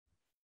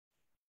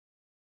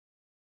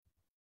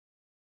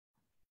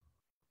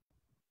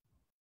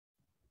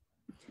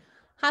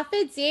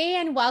Hafa day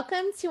and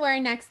welcome to our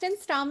next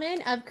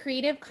installment of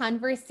Creative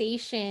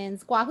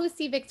Conversations.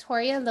 Guahusi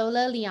Victoria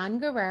Lola Leon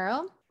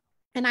Guerrero,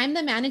 and I'm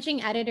the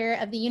managing editor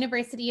of the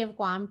University of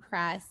Guam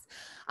Press.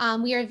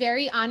 We are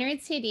very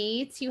honored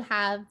today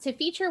to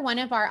feature one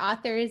of our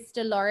authors,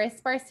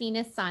 Dolores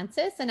Barcinas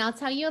Santos, and I'll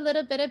tell you a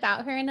little bit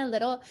about her in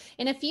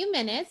a few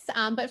minutes.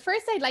 But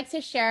first, I'd like to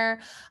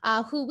share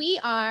who we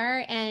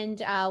are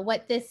and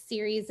what this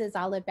series is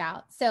all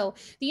about. So,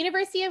 the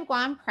University of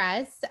Guam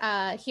Press,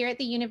 here at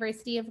the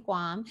University of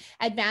Guam,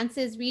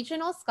 advances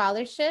regional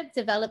scholarship,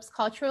 develops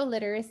cultural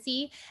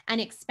literacy,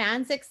 and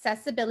expands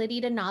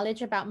accessibility to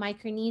knowledge about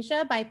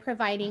Micronesia by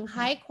providing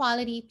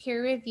high-quality,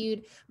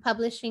 peer-reviewed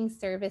publishing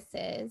services.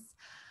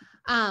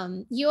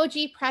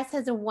 UOG Press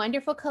has a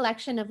wonderful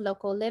collection of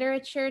local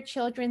literature,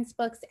 children's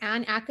books,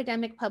 and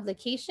academic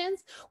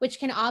publications, which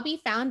can all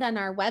be found on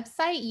our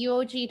website,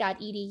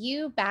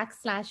 uog.edu/UOG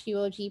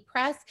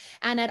Press,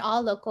 and at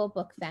all local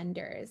book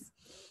vendors.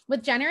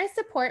 With generous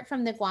support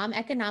from the Guam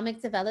Economic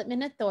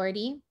Development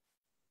Authority,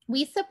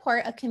 we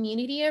support a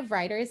community of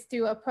writers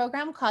through a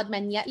program called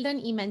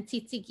Manyetlun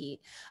Imentitigi,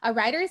 a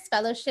writer's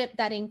fellowship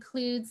that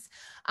includes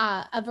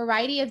a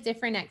variety of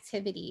different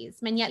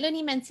activities. Manyetlun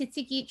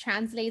Imentitigi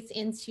translates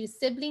into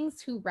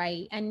siblings who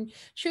write, and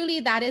truly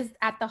that is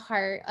at the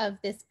heart of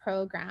this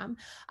program.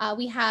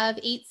 We have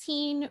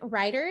 18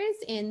 writers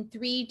in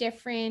 3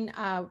 different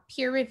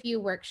peer review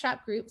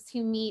workshop groups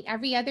who meet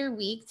every other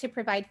week to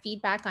provide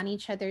feedback on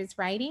each other's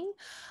writing.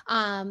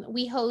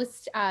 We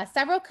host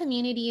several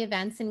community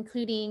events,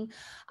 including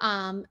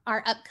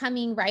our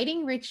upcoming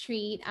writing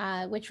retreat,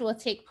 which will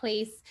take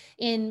place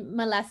in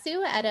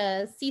Malesso at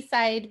a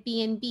seaside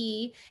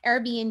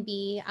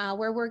Airbnb,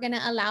 where we're going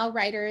to allow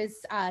writers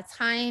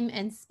time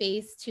and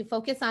space to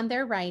focus on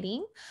their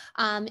writing.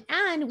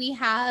 And we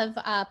have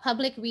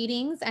public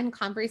readings and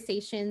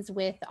conversations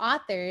with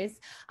authors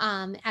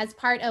as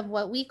part of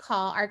what we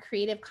call our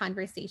Creative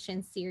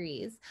Conversation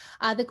series.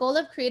 The goal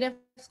of Creative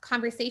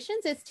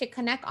Conversations is to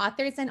connect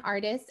authors and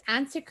artists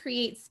and to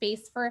create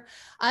space for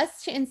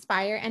us to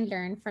inspire and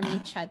learn from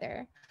each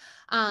other.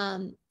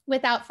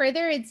 Without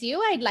further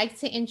ado, I'd like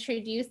to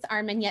introduce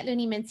our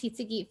Manyetlun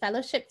Imentitigi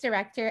Fellowship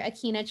Director,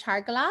 Akina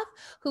Chargalov,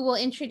 who will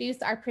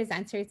introduce our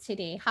presenter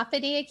today.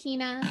 Hafa day,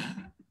 Akina.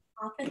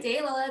 Hafa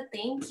day, Lola.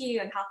 Thank you,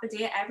 and hafa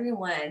day,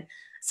 everyone.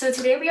 So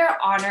today we are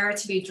honored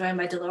to be joined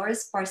by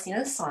Dolores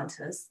Barcinas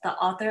Santos, the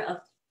author of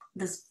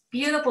this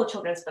beautiful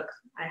children's book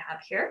I have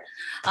here,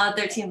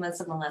 13 Months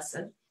of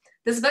Malesso.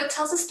 This book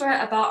tells a story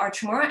about our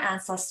CHamoru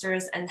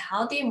ancestors and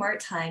how they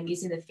marked time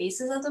using the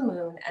phases of the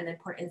moon and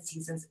important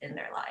seasons in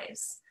their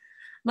lives.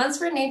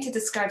 Months were named to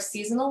describe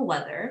seasonal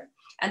weather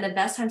and the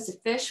best times to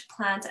fish,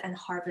 plant, and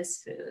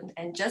harvest food.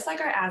 And just like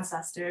our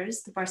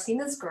ancestors, the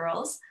Barcinas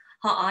girls,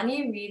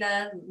 Ha'ani,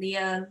 Rita,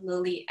 Leah,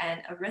 Lily,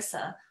 and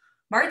Arissa,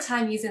 marked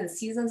time using the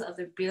seasons of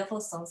their beautiful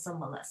Songsa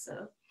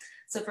Malesso.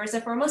 So first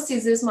and foremost,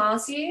 Suzu's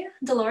Masi,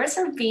 Dolores,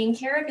 for being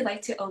here. If you'd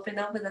like to open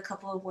up with a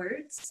couple of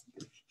words.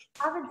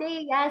 Have a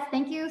day. Yes,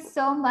 thank you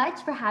so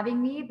much for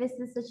having me. This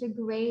is such a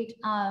great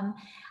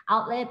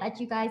outlet that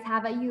you guys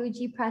have at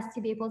UOG Press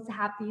to be able to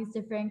have these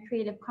different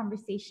creative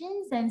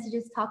conversations and to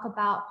just talk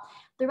about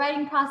the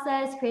writing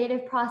process,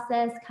 creative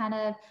process, kind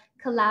of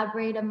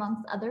collaborate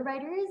amongst other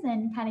writers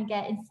and kind of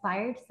get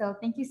inspired. So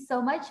thank you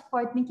so much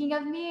for thinking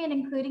of me and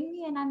including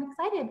me, and I'm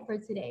excited for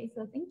today.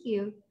 So thank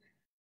you.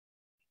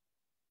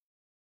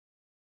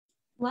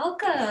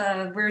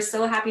 Welcome. We're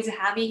so happy to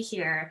have you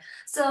here.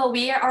 So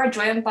we are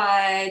joined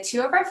by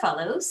 2 of our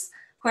fellows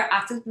who are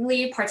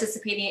actively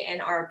participating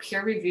in our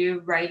peer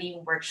review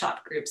writing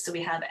workshop group. So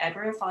we have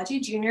Edward Faji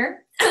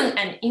Jr.,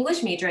 an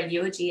English major at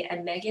UOG,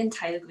 and Megan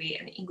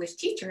Tylegui, an English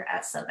teacher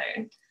at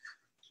Southern.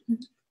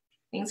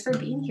 Thanks for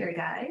being here,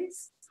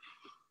 guys.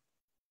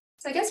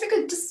 So I guess we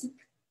could just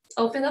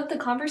open up the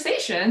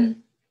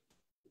conversation.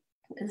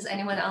 Does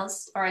anyone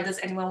else, or does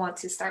anyone want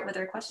to start with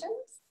their questions?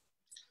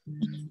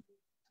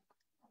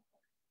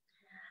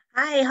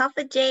 Hi,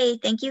 Hafa J.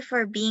 Thank you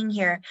for being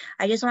here.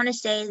 I just want to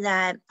say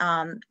that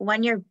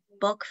when your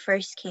book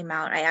first came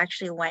out, I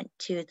actually went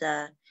to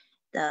the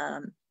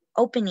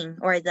opening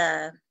or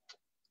the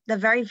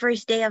very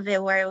first day of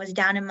it, where it was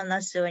down in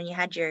Malesso and you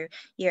had your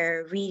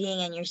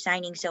reading and your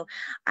signing. So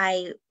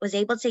I was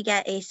able to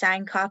get a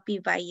signed copy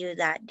by you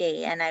that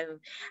day,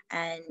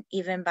 and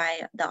even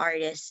by the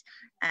artists.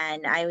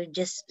 And I was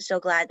just so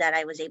glad that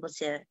I was able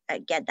to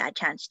get that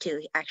chance to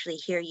actually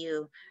hear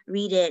you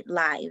read it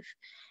live.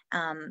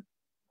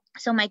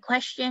 So my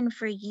question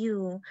for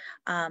you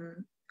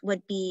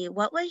would be,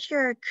 what was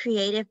your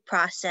creative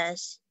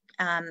process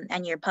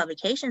and your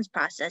publications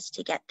process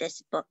to get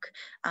this book,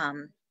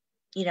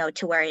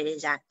 to where it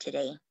is at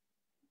today?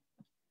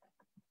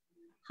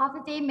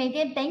 Hafa day,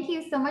 Megan, thank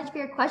you so much for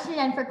your question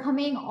and for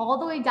coming all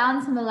the way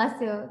down to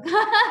Malesso.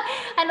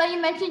 I know you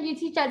mentioned you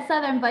teach at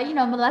Southern, but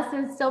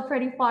Malesso is still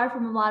pretty far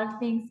from a lot of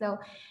things. So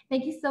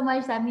thank you so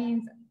much. That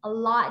means a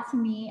lot to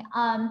me.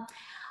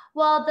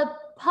 Well, the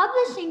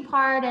publishing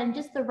part and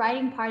just the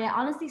writing part, it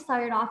honestly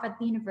started off at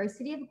the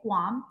University of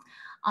Guam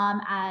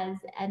as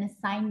an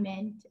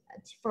assignment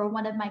for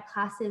one of my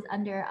classes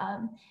under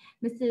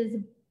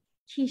Mrs.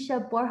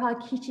 Keisha Borja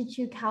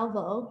Kichichu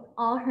Calvo,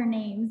 all her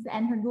names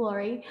and her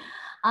glory.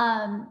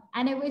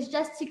 And it was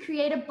just to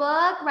create a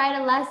book, write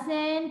a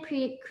lesson,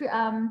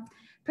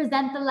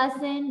 present the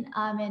lesson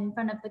in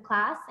front of the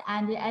class,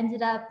 and it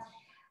ended up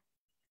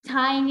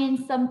tying in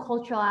some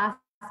cultural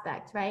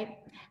aspect, right?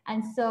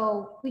 And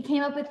so we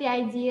came up with the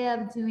idea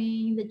of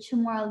doing the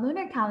CHamoru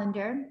lunar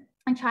calendar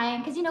and trying,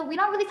 because, you know, we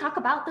don't really talk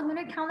about the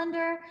lunar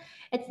calendar.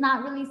 It's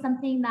not really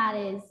something that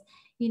is,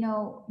 you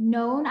know,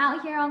 known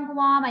out here on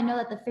Guam. I know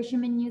that the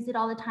fishermen use it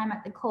all the time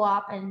at the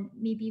co-op and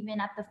maybe even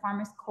at the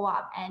farmers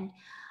co-op. And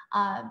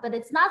but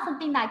it's not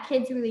something that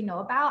kids really know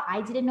about.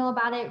 I didn't know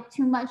about it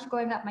too much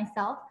growing up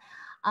myself.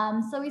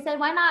 So we said,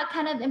 why not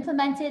kind of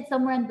implement it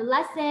somewhere in the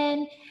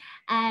lesson?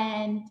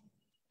 And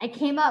I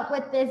came up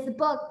with this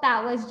book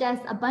that was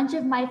just a bunch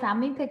of my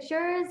family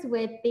pictures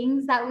with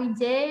things that we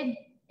did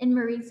in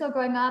Malesso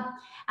growing up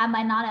at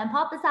my Nana and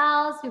Papa's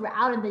house. We were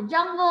out in the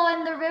jungle,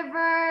 in the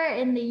river,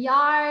 in the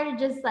yard,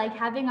 just like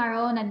having our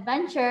own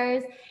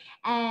adventures.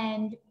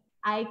 And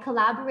I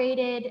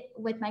collaborated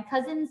with my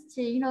cousins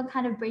to, you know,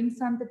 kind of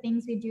brainstorm the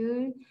things we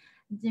do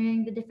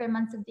during the different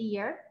months of the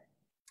year.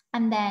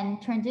 And then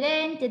turned it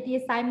in, did the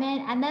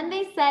assignment. And then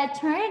they said,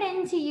 turn it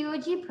into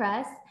UOG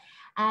Press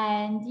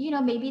and, you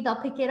know, maybe they'll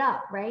pick it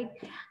up, right?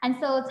 And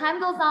so time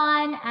goes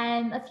on,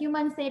 and a few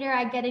months later,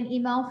 I get an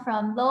email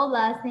from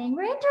Lola saying,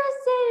 we're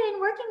interested in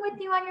working with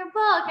you on your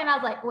book. And I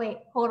was like, wait,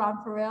 hold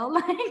on, for real?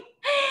 Like,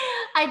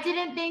 I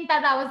didn't think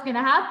that that was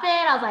gonna happen.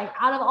 I was like,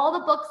 out of all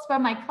the books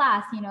from my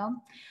class, you know?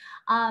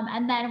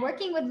 And then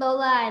working with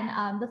Lola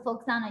and the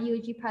folks down at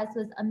UOG Press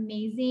was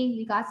amazing.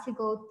 We got to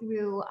go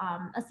through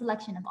a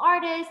selection of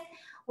artists,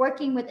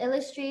 working with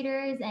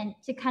illustrators, and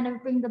to kind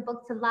of bring the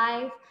book to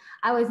life.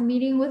 I was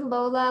meeting with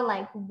Lola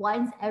like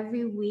once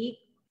every week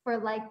for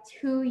like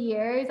 2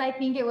 years. I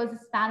think it was a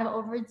span of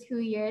over 2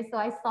 years. So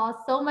I saw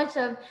so much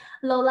of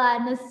Lola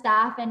and the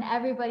staff and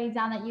everybody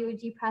down at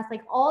UOG Press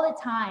like all the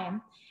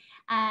time.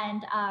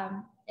 And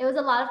it was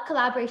a lot of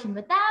collaboration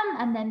with them.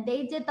 And then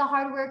they did the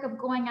hard work of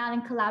going out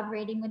and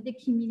collaborating with the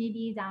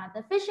community down at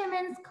the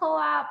Fishermen's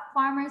Co-op,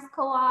 Farmers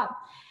Co-op.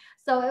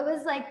 So it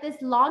was like this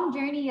long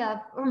journey of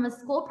from a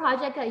school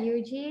project at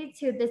UOG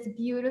to this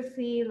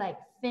beautifully like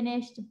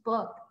finished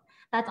book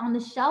that's on the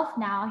shelf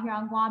now here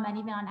on Guam and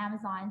even on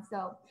Amazon.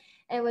 So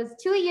it was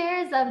 2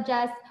 years of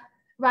just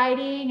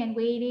writing and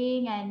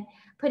waiting and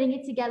putting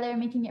it together,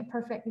 making it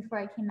perfect before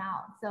it came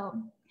out.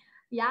 So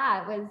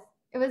yeah,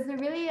 it was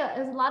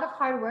a lot of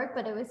hard work,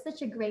 but it was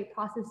such a great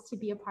process to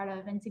be a part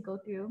of and to go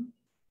through.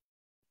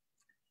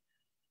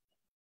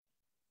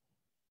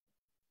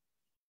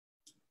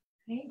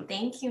 Great.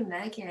 Thank you,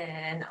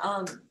 Megan.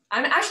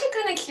 I'm actually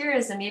kind of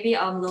curious, and maybe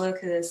Lola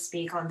could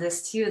speak on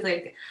this too,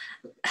 like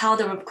how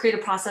the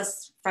creative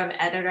process from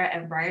editor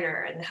and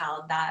writer and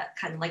how that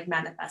kind of like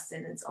manifests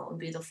in its own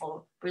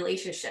beautiful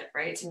relationship,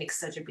 right, to make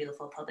such a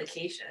beautiful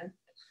publication.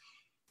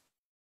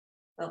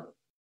 Oh.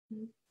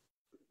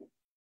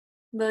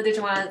 Lola, did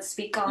you want to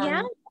speak on?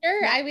 Yeah,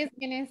 sure. I was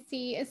gonna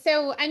see.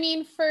 So, I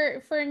mean,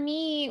 for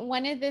me,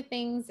 one of the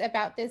things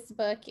about this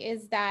book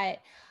is that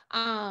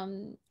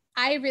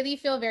I really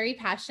feel very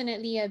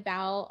passionately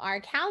about our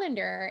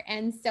calendar.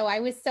 And so I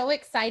was so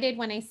excited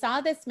when I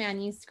saw this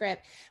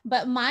manuscript,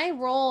 but my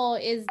role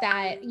is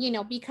that, you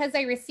know, because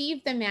I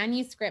received the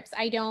manuscripts,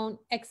 I don't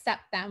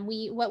accept them.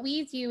 What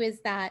we do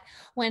is that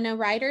when a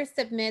writer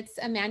submits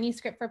a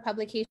manuscript for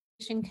publication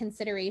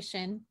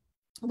consideration,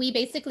 we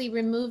basically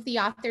remove the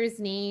author's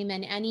name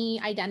and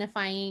any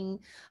identifying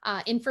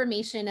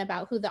information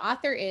about who the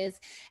author is.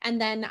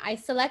 And then I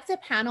select a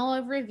panel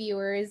of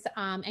reviewers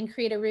and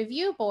create a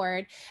review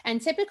board.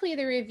 And typically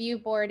the review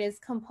board is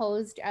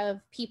composed of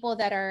people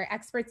that are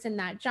experts in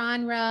that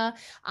genre.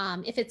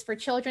 If it's for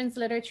children's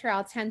literature,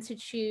 I'll tend to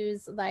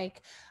choose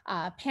like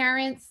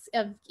parents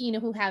of, you know,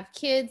 who have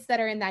kids that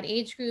are in that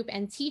age group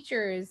and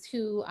teachers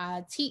who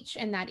teach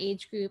in that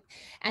age group.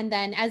 And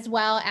then as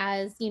well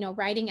as, you know,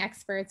 writing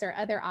experts or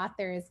other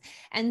authors.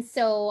 And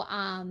so,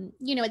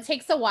 you know, it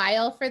takes a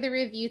while for the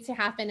review to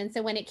happen. And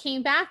so when it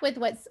came back with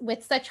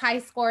such high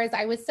scores,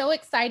 I was so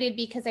excited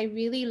because I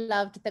really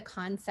loved the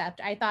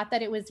concept. I thought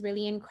that it was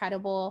really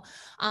incredible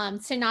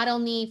to not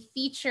only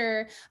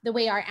feature the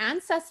way our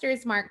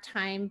ancestors mark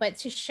time, but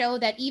to show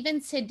that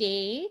even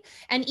today,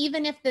 and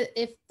even if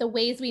the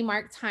ways we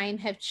mark time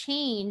have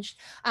changed,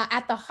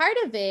 at the heart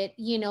of it,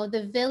 you know,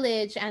 the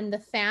village and the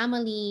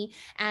family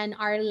and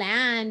our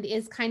land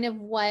is kind of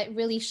what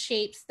really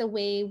shapes the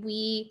way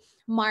we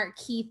mark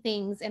key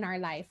things in our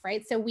life,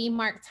 right? So we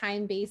mark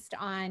time based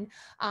on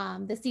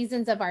the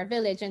seasons of our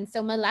village. And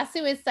so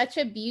Malesso is such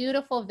a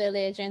beautiful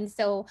village. And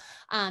so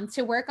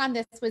to work on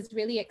this was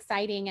really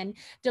exciting. And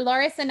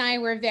Dolores and I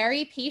were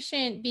very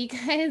patient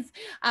because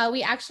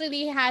we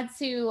actually had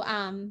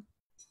to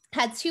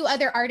had two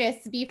other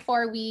artists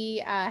before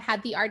we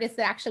had the artist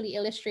that actually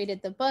illustrated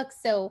the book.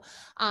 So,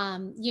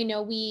 you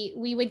know,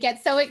 we would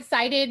get so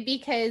excited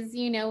because,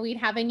 you know, we'd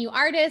have a new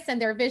artist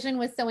and their vision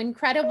was so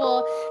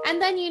incredible.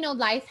 And then, you know,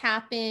 life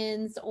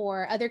happens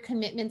or other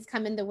commitments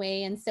come in the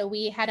way. And so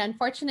we had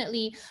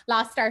unfortunately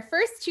lost our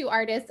first two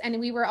artists. And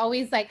we were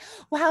always like,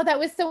 wow, that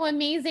was so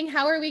amazing.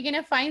 How are we going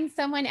to find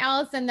someone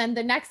else? And then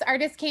the next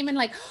artist came in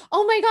like,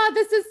 oh my God,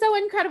 this is so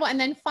incredible. And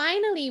then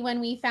finally,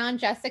 when we found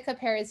Jessica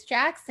Perez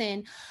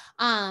Jackson,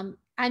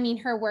 I mean,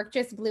 her work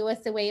just blew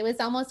us away. It was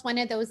almost one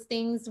of those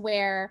things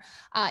where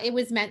it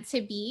was meant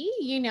to be,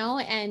 you know,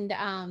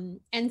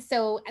 and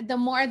so the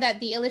more that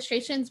the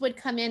illustrations would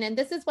come in, and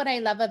this is what I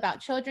love about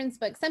children's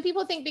books. Some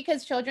people think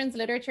because children's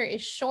literature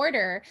is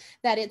shorter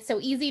that it's so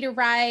easy to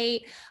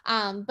write.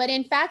 But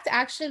in fact,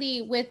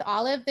 actually, with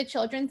all of the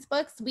children's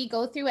books, we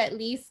go through at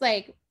least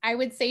like, I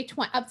would say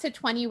up to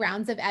 20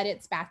 rounds of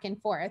edits back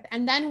and forth.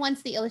 And then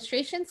once the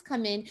illustrations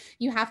come in,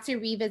 you have to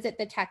revisit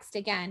the text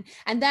again.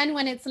 And then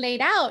when it's laid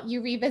out,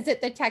 you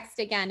revisit the text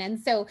again. And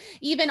so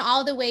even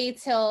all the way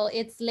till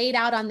it's laid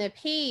out on the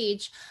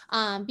page,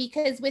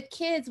 because with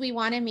kids, we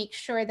want to make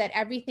sure that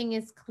everything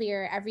is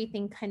clear,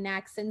 everything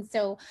connects. And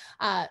so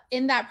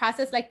in that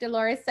process, like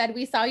Dolores said,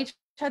 we saw each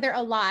other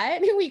a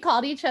lot. We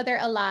called each other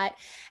a lot.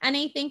 And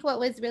I think what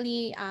was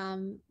really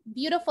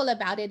beautiful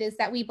about it is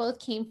that we both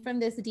came from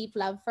this deep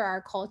love for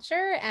our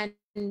culture and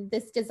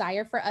this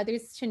desire for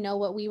others to know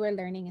what we were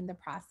learning in the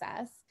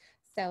process.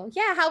 So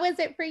yeah, how was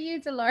it for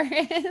you,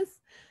 Dolores?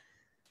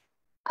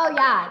 Oh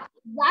yeah,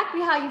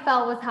 exactly how you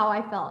felt was how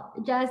I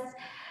felt. Just,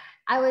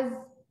 I was,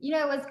 you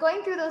know, was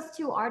going through those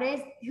two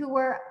artists who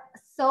were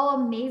so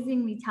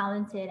amazingly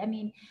talented. I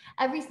mean,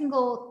 every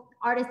single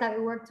artist that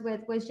we worked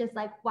with was just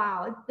like,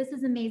 wow, this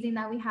is amazing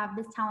that we have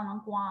this talent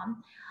on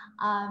Guam.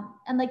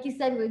 And like you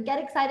said, we would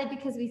get excited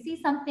because we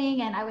see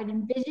something and I would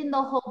envision the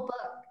whole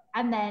book.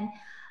 And then,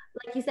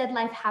 like you said,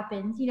 life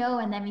happens, you know,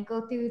 and then we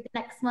go through the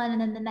next one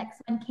and then the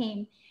next one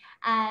came.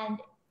 And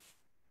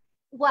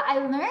what I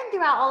learned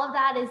throughout all of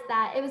that is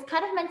that it was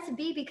kind of meant to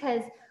be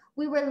because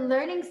we were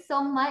learning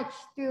so much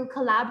through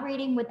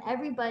collaborating with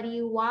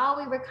everybody while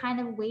we were kind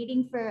of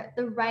waiting for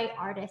the right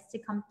artist to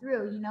come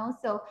through, you know?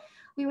 So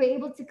we were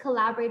able to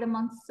collaborate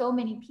amongst so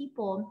many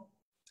people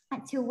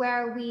to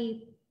where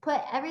we put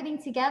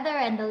everything together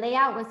and the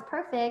layout was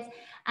perfect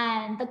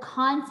and the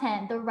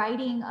content, the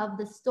writing of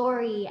the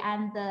story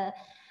and the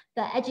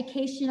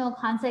educational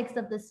context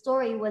of the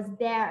story was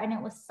there and it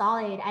was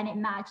solid and it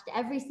matched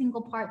every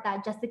single part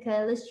that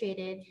Jessica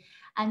illustrated.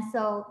 And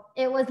so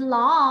it was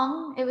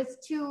long. It was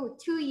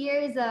two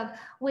years of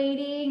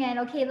waiting and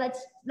okay, let's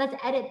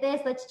edit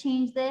this, let's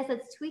change this,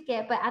 let's tweak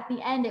it. But at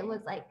the end, it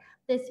was like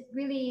this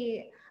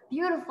really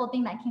beautiful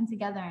thing that came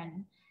together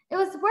and it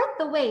was worth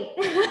the wait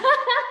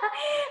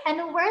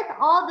and worth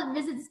all the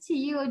visits to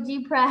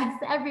UOG Press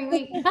every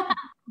week. It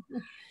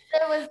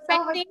was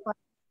so much fun.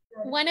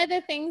 One of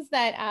the things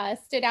that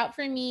stood out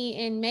for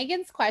me in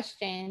Megan's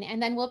question,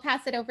 and then we'll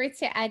pass it over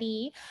to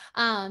Eddie,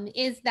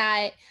 is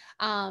the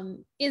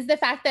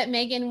fact that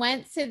Megan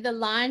went to the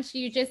launch.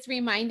 You just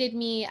reminded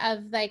me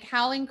of like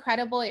how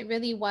incredible it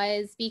really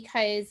was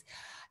because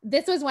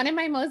this was one of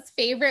my most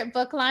favorite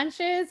book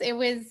launches. It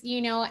was,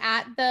 you know,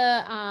 at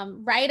the,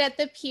 right at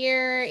the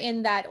pier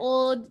in that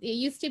old, it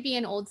used to be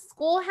an old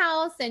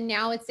schoolhouse and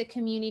now it's a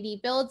community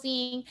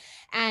building.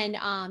 And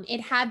it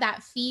had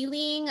that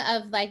feeling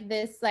of like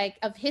this, like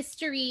of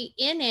history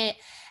in it.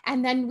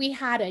 And then we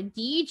had a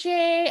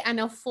DJ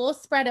and a full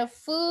spread of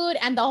food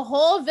and the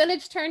whole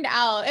village turned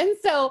out. And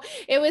so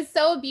it was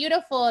so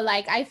beautiful.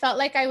 Like I felt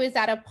like I was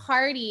at a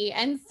party.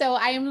 And so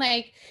I'm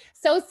like,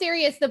 so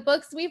serious. The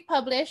books we've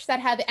published that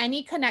have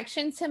any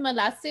connection to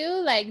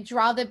Malesso, like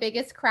draw the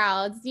biggest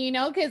crowds, you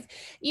know, because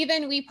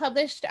even we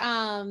published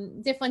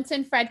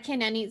Defunton Fred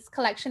Kenneny's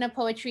collection of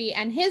poetry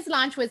and his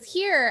launch was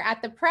here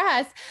at the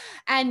press.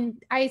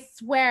 And I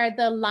swear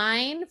the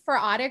line for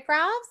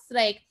autographs,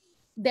 like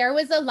there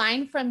was a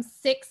line from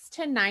 6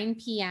 to 9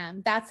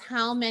 p.m. That's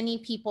how many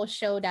people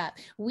showed up.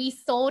 We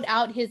sold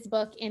out his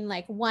book in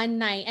like one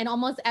night and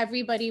almost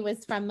everybody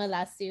was from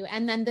Malesso.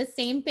 And then the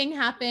same thing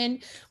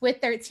happened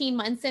with 13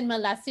 Months in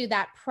Malesso,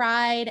 that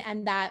pride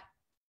and that,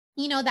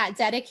 you know, that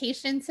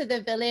dedication to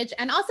the village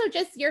and also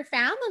just your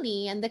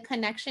family and the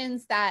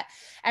connections that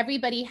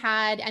everybody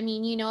had. I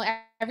mean, you know,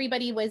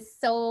 everybody was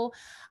so,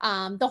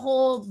 the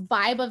whole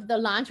vibe of the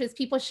launch was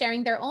people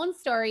sharing their own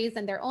stories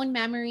and their own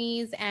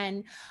memories.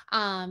 And,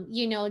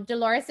 you know,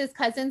 Dolores's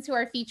cousins who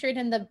are featured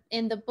in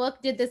the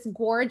book did this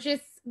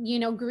gorgeous, you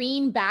know,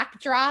 green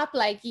backdrop.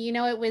 Like, you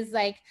know, it was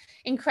like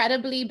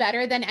incredibly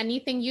better than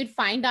anything you'd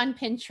find on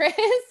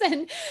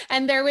Pinterest.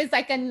 And there was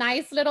like a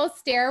nice little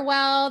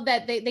stairwell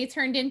that they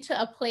turned into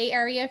a play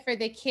area for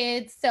the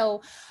kids.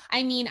 So,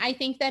 I mean, I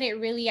think that it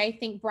really,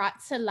 brought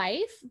to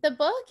life the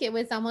book. It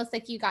was almost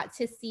like you got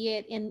to see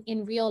it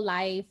in real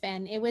life.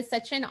 And it was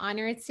such an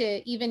honor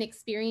to even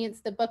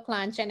experience the book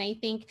launch. And I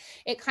think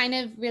it kind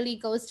of really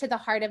goes to the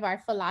heart of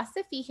our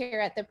philosophy here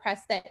at the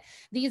press, that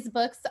these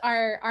books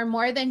are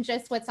more than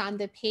just what's on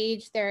the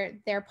page.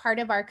 They're part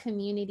of our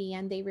community,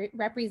 and they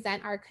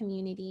represent our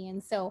community.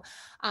 And so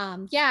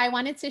yeah, I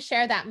wanted to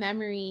share that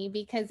memory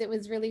because it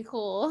was really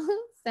cool.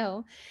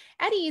 So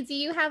Eddie, do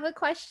you have a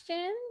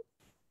question?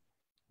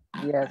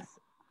 Yes.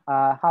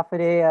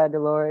 Hafide,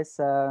 Dolores,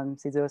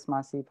 Sizos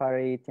Masi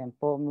Pare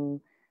Tiempo Mu.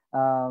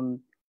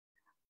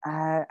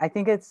 I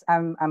think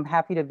I'm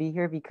happy to be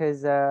here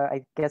because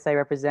I guess I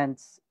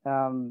represent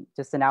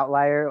just an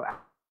outlier.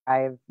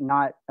 I've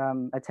not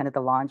attended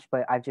the launch,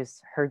 but I've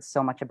just heard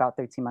so much about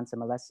 13 Months of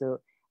Malesso,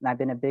 and I've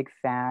been a big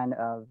fan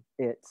of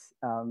it.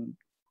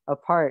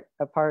 Apart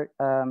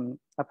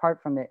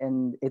from it,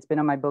 and it's been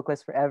on my book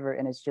list forever,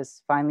 and it's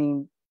just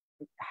finally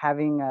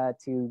having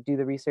to do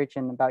the research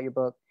and about your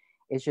book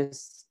is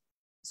just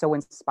so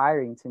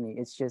inspiring to me.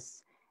 It's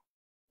just,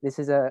 this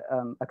is a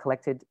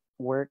collected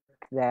work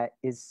that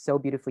is so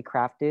beautifully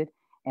crafted,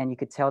 and you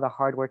could tell the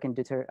hard work and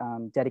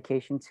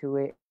dedication to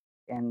it,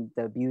 and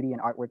the beauty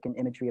and artwork and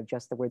imagery of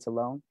just the words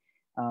alone,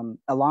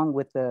 along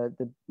with the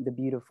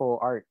beautiful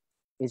art,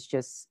 is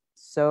just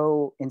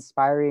so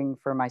inspiring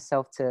for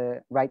myself to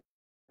write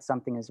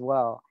something as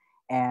well.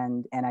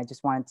 And I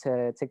just wanted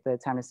to take the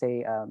time to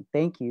say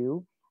thank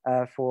you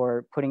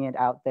for putting it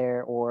out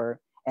there,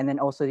 and then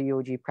also the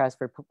UOG Press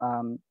for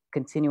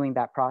continuing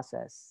that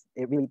process.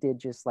 It really did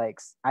just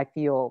I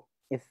feel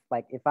if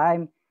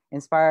I'm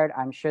inspired,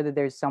 I'm sure that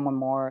there's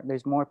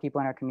more people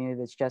in our community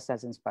that's just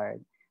as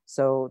inspired.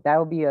 So that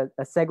will be a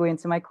segue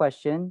into my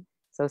question.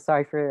 So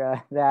sorry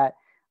for that.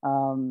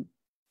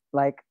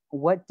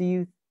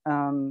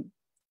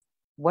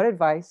 What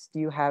advice do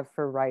you have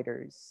for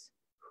writers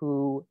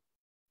who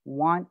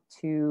want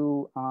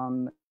to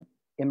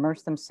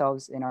immerse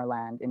themselves in our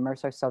land,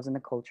 immerse ourselves in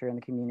the culture and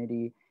the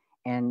community,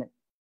 and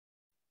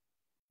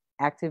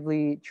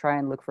actively try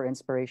and look for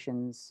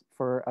inspirations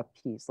for a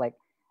piece?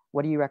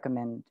 What do you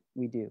recommend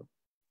we do?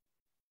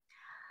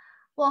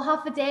 Well,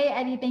 half a day,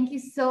 Eddie, thank you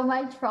so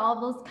much for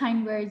all those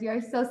kind words. You're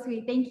so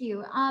sweet. Thank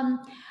you.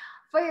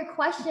 For your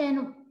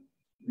question,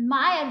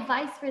 my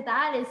advice for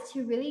that is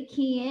to really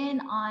key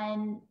in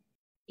on,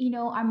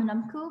 our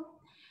Manamku.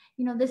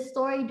 This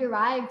story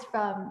derived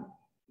from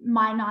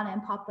my Nana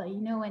and Papa,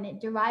 and it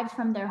derived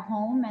from their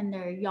home and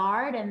their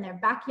yard and their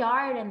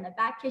backyard and the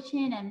back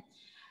kitchen, and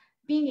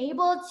being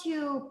able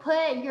to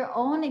put your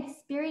own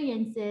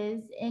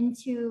experiences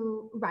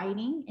into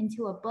writing,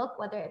 into a book,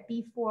 whether it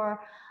be for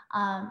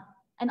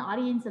an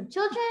audience of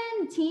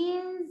children,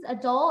 teens,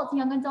 adults,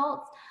 young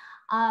adults,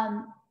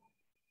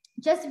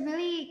 just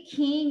really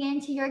keying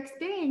into your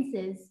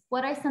experiences.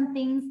 What are some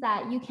things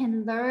that you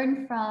can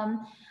learn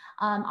from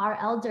our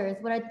elders?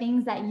 What are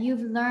things that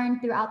you've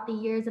learned throughout the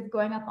years of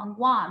growing up on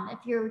Guam? If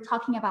you're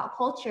talking about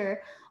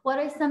culture, what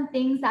are some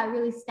things that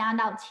really stand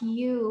out to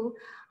you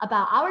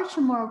about our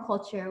CHamoru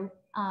culture?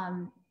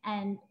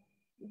 And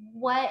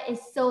what is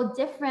so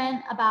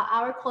different about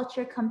our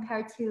culture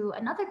compared to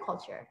another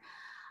culture?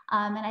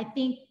 And I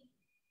think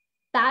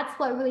that's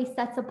what really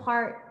sets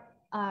apart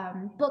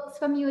books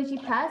from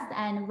UOG Press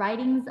and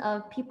writings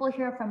of people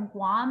here from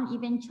Guam,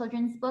 even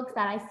children's books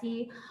that I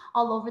see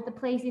all over the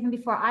place, even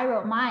before I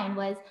wrote mine,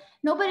 was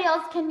nobody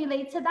else can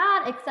relate to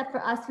that except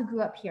for us who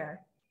grew up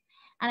here.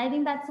 And I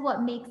think that's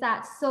what makes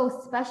that so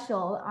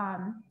special.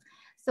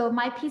 So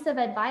my piece of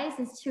advice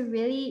is to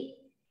really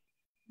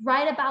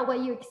write about what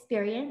you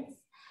experience,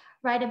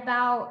 write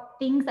about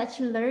things that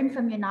you learned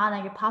from your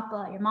Nana, your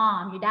Papa, your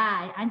mom, your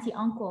dad, auntie,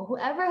 uncle,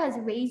 whoever has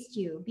raised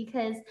you,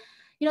 because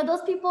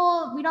those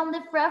people, we don't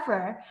live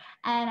forever.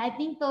 And I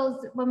think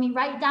when we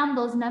write down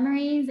those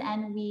memories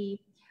and we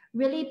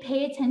really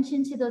pay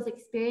attention to those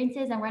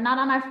experiences, and we're not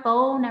on our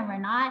phone, and we're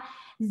not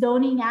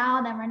zoning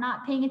out, and we're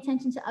not paying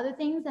attention to other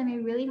things, and we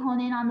really hone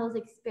in on those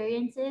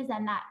experiences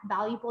and that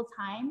valuable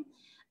time,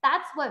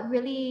 that's what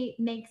really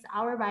makes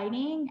our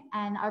writing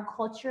and our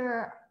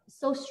culture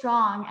so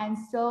strong and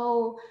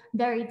so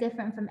very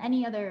different from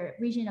any other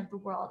region of the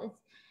world.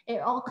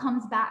 It all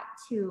comes back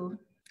to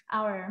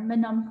our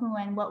Manamku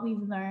and what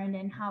we've learned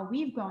and how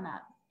we've grown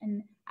up.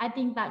 And I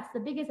think that's the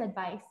biggest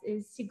advice,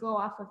 is to go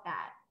off of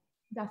that.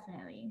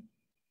 Definitely.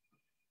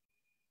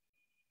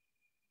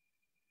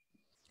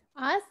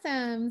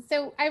 Awesome.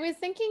 So I was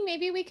thinking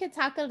maybe we could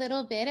talk a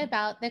little bit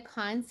about the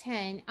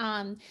content.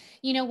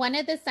 One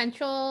of the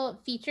central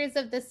features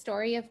of the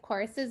story, of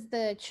course, is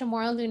the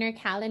CHamoru lunar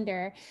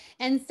calendar.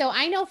 And so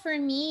I know for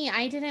me,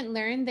 I didn't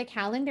learn the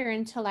calendar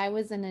until I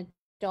was an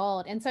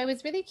adult. And so I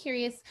was really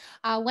curious,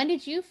 when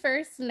did you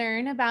first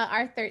learn about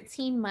our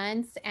 13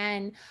 months,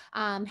 and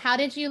how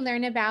did you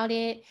learn about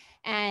it?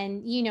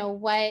 And,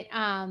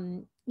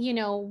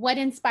 what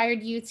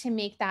inspired you to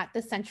make that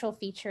the central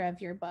feature of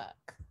your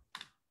book?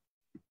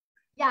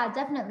 Yeah,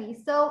 definitely.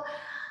 So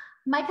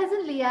my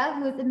cousin Leah,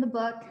 who is in the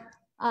book,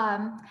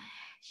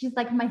 she's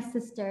like my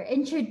sister,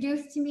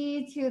 introduced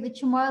me to the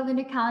CHamoru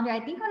lunar calendar,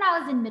 I think when I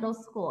was in middle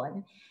school.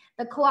 And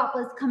the co-op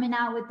was coming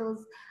out with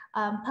those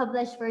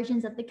published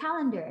versions of the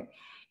calendar.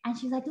 And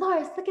she's like,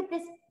 Loris, look at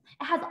this.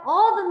 It has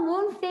all the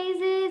moon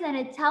phases and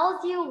it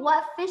tells you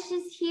what fish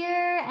is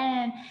here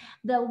and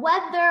the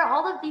weather,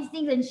 all of these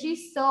things. And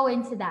she's so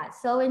into that,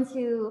 so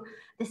into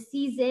the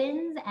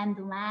seasons and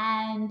the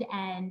land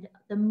and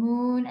the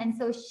moon. And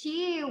so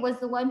she was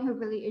the one who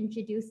really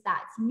introduced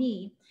that to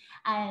me.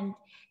 And,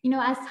 you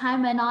know, as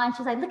time went on,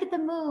 she's like, look at the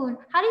moon.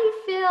 How do you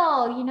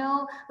feel? You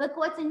know, look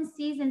what's in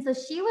season. So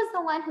she was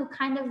the one who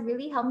kind of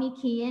really helped me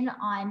key in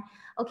on,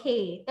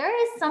 okay, there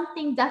is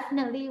something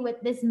definitely with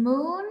this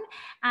moon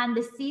and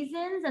the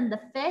seasons and the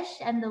fish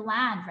and the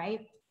land,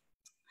 right?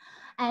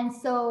 And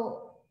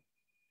so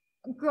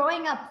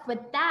growing up with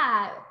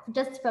that,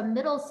 just from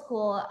middle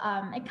school,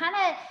 it kind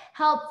of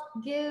helped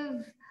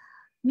give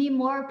me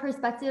more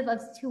perspective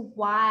as to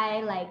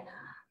why, like,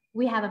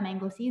 we have a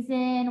mango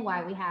season,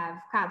 why we have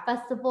crab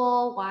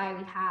festival, why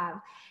we have,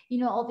 you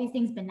know, all these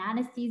things,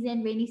 banana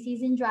season, rainy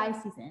season, dry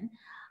season.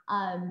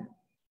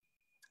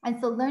 And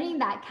so learning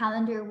that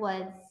calendar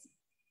was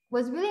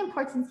really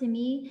important to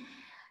me.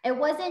 It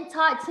wasn't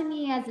taught to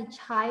me as a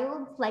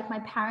child. Like, my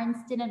parents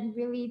didn't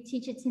really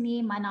teach it to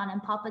me. My Nana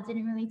and Papa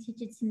didn't really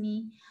teach it to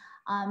me.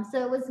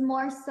 So it was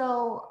more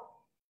so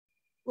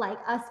like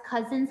us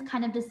cousins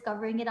kind of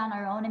discovering it on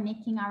our own and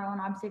making our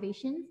own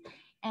observations.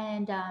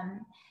 And,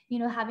 you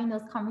know, having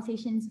those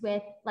conversations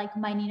with like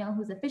my Nino,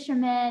 who's a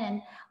fisherman,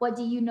 and what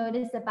do you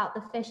notice about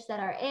the fish that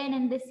are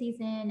in this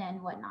season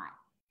and whatnot.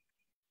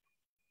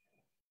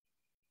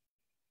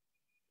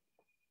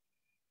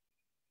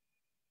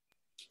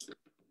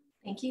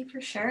 Thank you for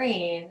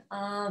sharing.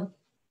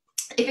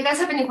 If you guys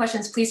have any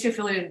questions, please feel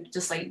free to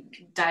just like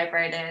dive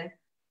right in.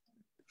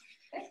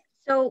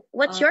 So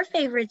what's your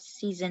favorite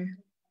season?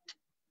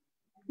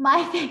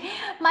 My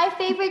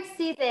favorite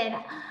season.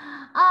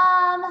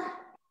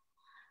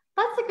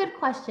 That's a good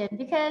question,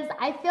 because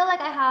I feel like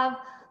I have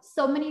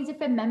so many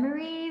different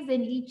memories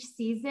in each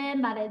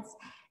season that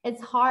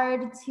it's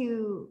hard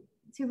to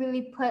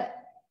really put,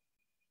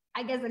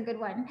 I guess, a good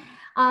one.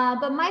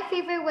 But my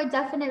favorite would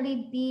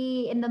definitely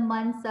be in the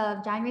months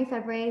of January,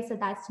 February. So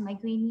that's my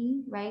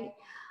greenie, right?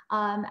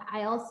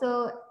 I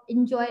also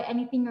enjoy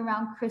anything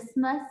around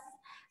Christmas.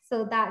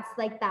 So that's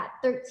like that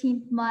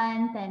 13th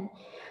month. And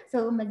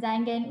so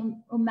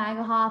Mazangan,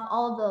 Umagahof,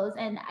 all of those.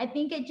 And I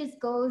think it just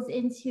goes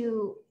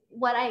into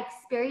what I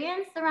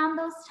experienced around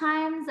those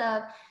times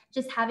of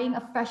just having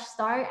a fresh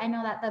start. I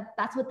know that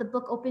that's what the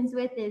book opens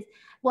with, is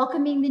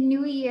welcoming the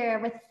new year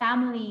with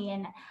family.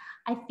 And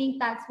I think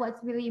that's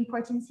what's really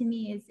important to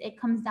me, is it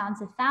comes down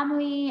to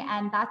family.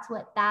 And that's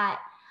what that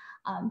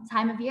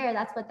time of year,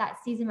 that's what that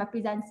season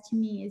represents to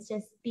me, is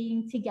just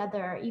being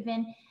together.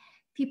 Even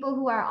people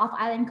who are off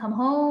island come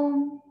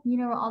home, you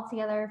know, we're all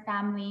together,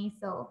 family.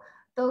 So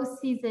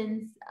those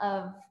seasons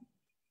of,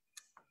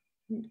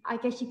 I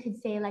guess you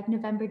could say, like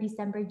November,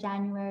 December,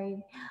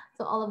 January.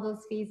 So all of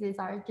those phases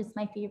are just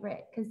my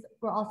favorite because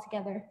we're all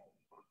together.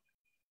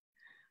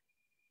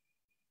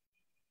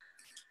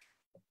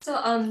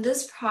 So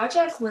this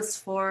project was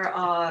for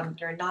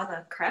your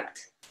Nana,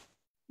 correct?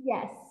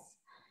 Yes.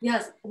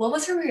 Yes. What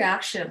was her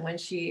reaction when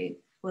she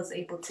was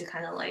able to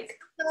kind of like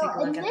take a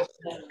look at it?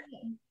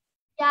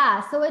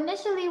 Yeah, so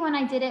initially when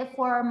I did it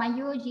for my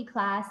UOG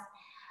class,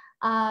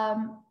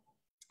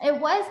 it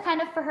was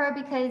kind of for her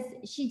because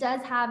she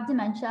does have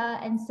dementia,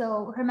 and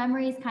so her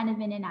memory is kind of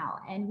in and out.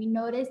 And we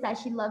noticed that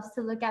she loves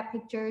to look at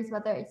pictures,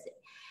 whether it's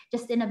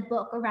just in a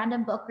book, a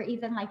random book, or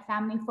even like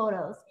family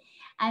photos.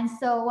 And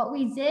so what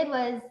we did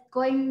was,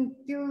 going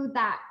through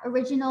that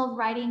original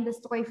writing the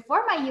story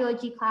for my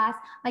UOG class,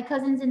 my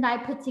cousins and I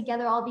put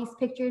together all these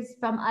pictures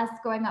from us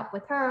growing up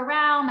with her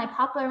around, my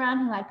papa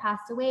around, who had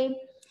passed away.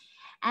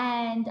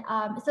 And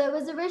so it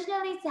was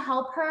originally to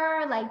help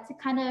her, like, to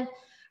kind of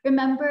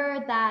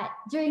remember that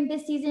during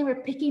this season,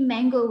 we're picking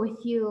mango with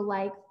you,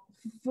 like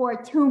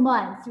for 2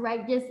 months,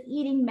 right? Just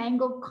eating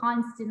mango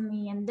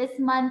constantly. And this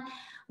month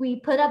we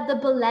put up the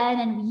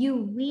belen and you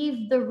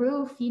weave the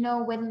roof, you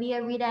know, with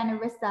Leah, Rita, and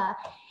Arissa.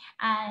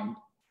 And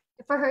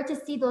for her to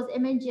see those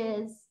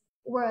images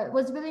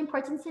was really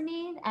important to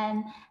me.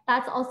 And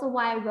that's also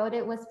why I wrote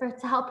it, was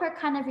to help her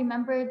kind of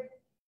remember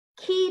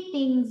key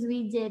things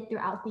we did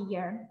throughout the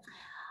year.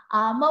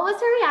 What was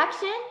her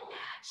reaction?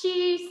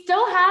 She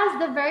still has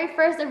the very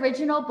first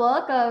original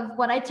book of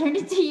what I turned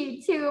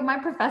into to my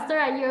professor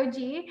at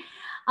UOG.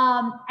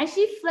 And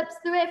she flips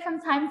through it from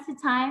time to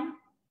time,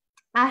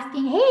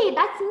 asking, hey,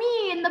 that's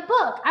me in the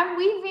book. I'm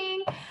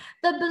weaving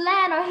the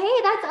belen, or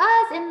hey, that's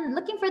us, and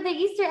looking for the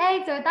Easter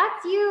eggs, or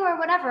that's you, or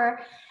whatever.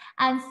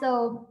 And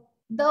so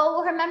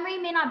though her memory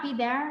may not be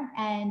there,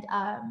 and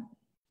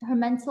her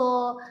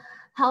mental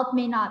health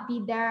may not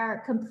be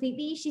there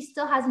completely, she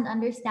still has an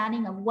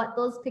understanding of what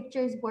those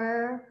pictures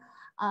were,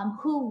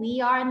 who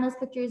we are in those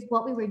pictures,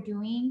 what we were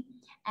doing.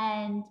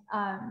 And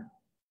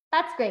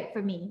that's great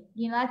for me.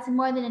 You know, that's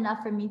more than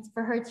enough for me,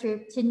 for her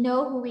to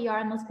know who we are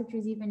in those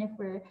pictures, even if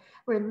we're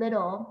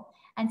little,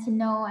 and to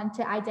know and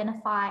to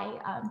identify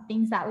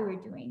things that we were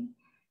doing.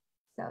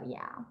 So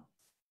yeah.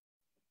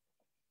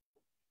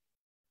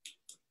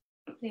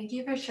 Thank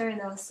you for sharing.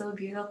 That was so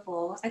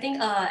beautiful. I think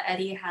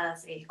Eddie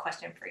has a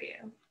question for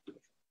you.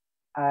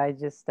 I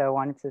just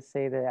wanted to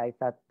say that I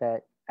thought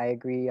that I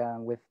agree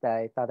with that.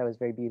 I thought that was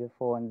very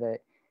beautiful, and that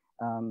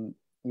um,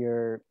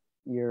 your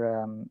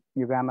your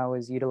grandma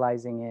was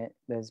utilizing it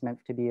as meant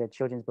to be a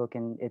children's book,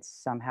 and it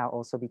somehow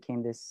also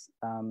became this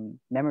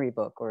memory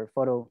book or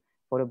photo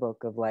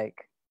book of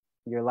like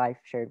your life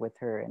shared with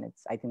her, and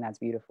I think that's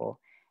beautiful,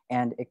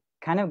 and it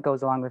kind of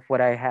goes along with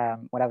what I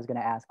was going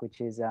to ask,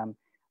 which is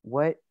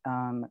what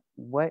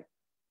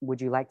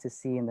would you like to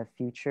see in the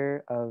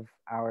future of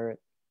our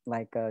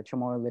like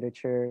CHamoru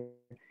literature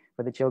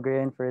for the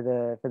children, for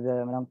the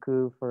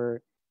Manamku,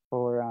 for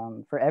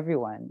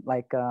everyone.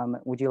 Like,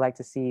 would you like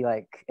to see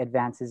like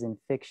advances in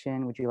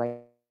fiction? Would you like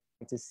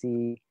to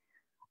see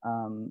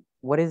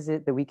what is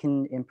it that we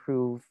can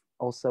improve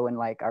also in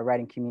like our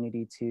writing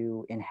community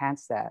to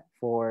enhance that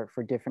for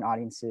different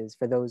audiences,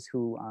 for those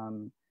who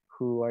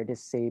are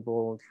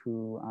disabled,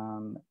 who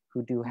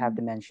do have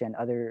dementia and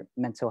other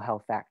mental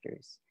health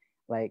factors?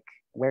 Like,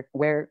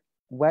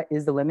 what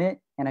is the limit?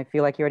 And I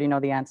feel like you already know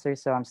the answer,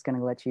 so I'm just going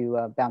to let you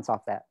bounce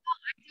off that.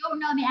 I don't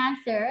know the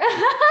answer.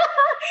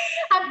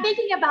 I'm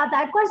thinking about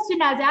that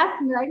question as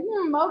asking, like,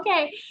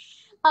 okay.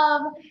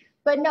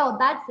 But no,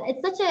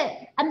 it's such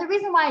and the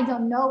reason why I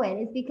don't know it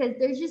is because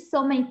there's just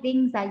so many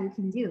things that you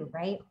can do,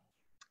 right?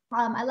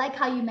 I like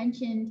how you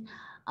mentioned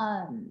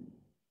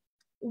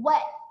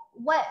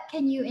what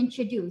can you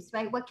introduce,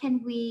 right? What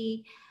can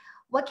we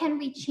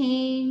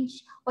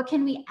change? What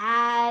can we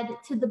add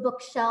to the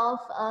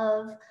bookshelf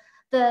of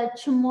the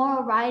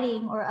CHamoru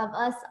writing, or of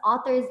us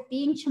authors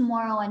being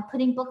CHamoru and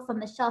putting books on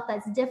the shelf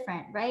that's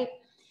different, right?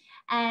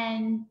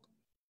 And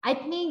I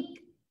think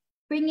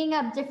bringing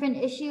up different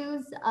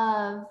issues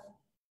of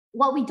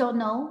what we don't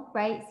know,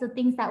 right? So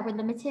things that were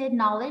limited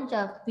knowledge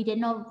of, we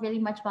didn't know really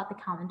much about the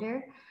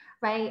calendar,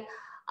 right?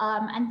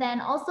 And then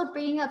also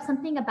bringing up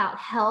something about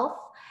health.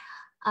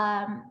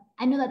 I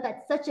know that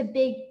that's such a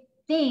big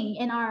thing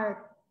in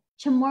our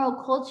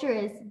CHamoru culture,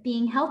 is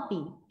being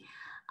healthy.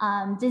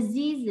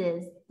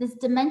 Diseases, this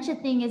dementia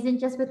thing isn't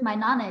just with my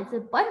nana, it's a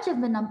bunch of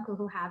Manamku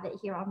who have it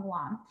here on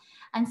Guam.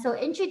 And so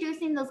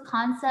introducing those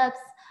concepts,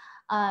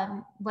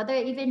 whether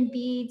it even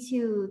be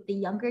to the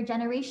younger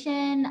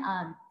generation,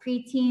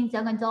 preteens,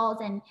 young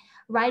adults, and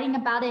writing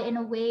about it in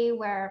a way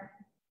where,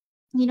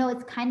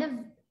 it's kind of,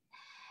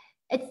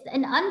 it's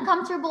an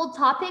uncomfortable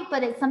topic,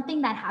 but it's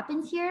something that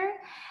happens here.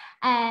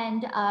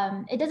 And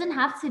it doesn't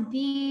have to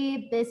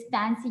be this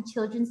fancy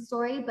children's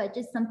story, but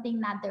just something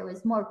that there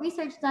was more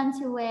research done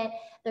to it.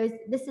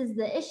 This is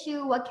the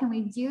issue, what can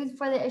we do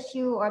for the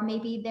issue? Or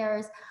maybe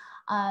there's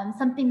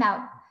something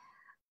that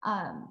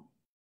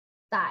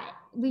that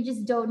we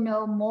just don't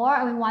know more,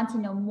 and we want to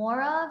know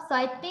more of. So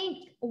I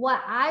think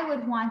what I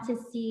would want to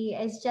see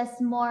is just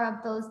more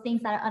of those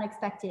things that are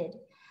unexpected.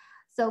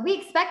 So we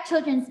expect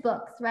children's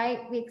books, right?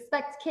 We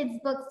expect kids'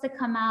 books to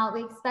come out.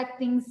 We expect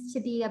things to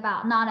be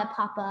about Nana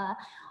Papa,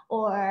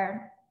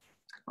 or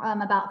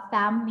about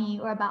family,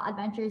 or about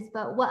adventures.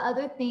 But what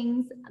other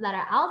things that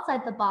are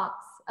outside the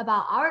box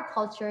about our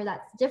culture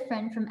that's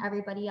different from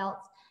everybody else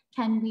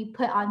can we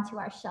put onto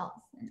our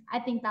shelves? And I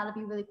think that'll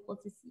be really cool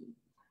to see.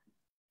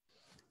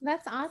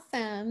 That's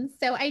awesome.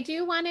 So I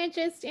do want to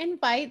just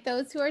invite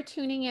those who are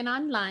tuning in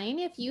online,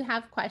 if you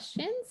have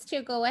questions,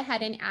 to go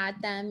ahead and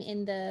add them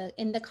in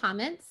the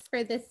comments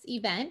for this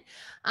event.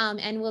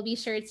 And we'll be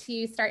sure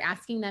to start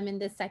asking them in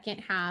the second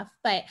half.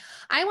 But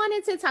I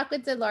wanted to talk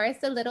with Dolores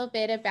a little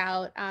bit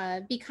about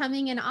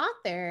becoming an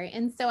author.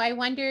 And so I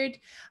wondered,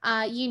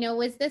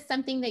 was this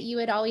something that you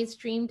had always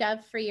dreamed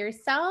of for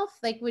yourself?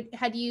 Like,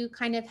 had you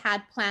kind of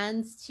had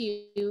plans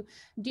to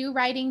do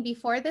writing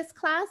before this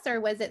class,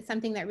 or was it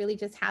something that really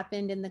just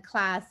happened in the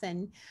class?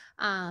 And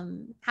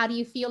how do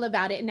you feel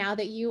about it now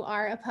that you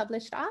are a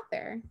published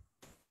author?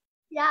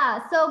 Yeah,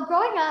 so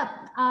growing up,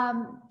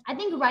 I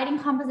think writing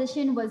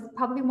composition was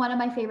probably one of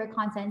my favorite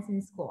contents in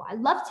school. I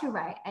love to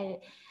write.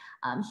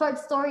 Short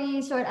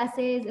stories, short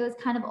essays, it was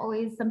kind of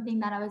always something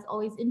that I was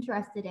always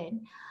interested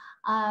in.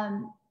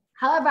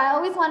 However, I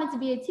always wanted to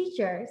be a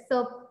teacher.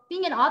 So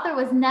being an author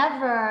was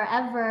never,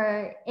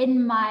 ever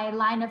in my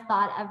line of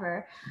thought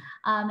ever.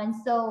 And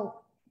so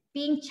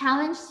being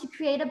challenged to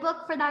create a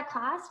book for that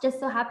class just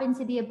so happened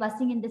to be a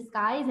blessing in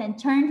disguise, and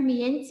turned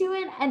me into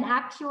an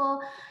actual,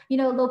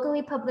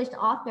 locally published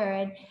author.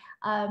 And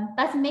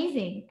that's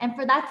amazing. And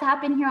for that to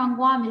happen here on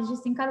Guam is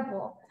just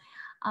incredible.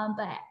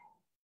 But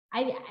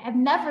I've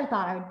never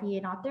thought I would be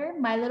an author.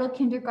 My little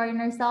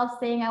kindergartner self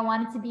saying I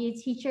wanted to be a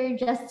teacher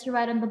just to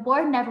write on the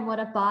board never would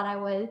have thought I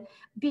would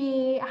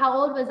be, how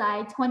old was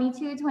I?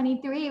 22,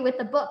 23 with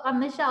a book on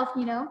the shelf,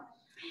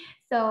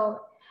 So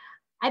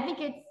I think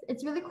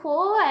it's really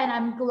cool, and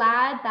I'm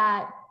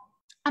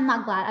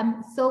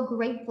so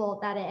grateful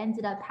that it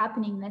ended up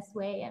happening this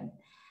way. And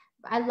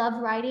I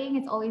love writing.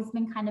 It's always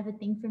been kind of a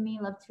thing for me.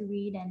 I love to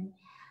read, and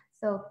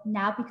so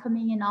now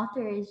becoming an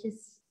author is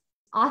just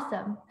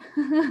awesome.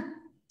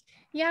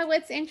 Yeah,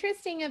 what's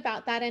interesting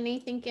about that, and I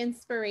think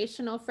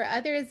inspirational for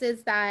others,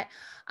 is that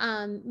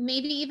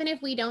maybe even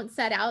if we don't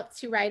set out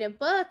to write a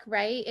book,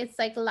 right? It's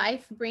like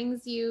life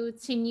brings you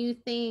to new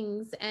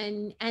things,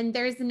 and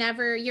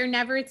you're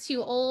never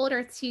too old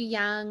or too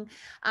young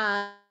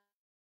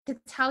to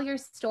tell your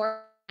story.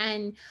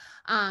 And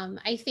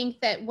I think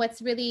that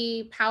what's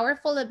really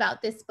powerful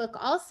about this book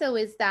also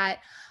is that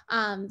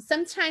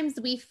sometimes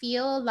we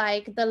feel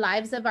like the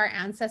lives of our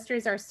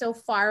ancestors are so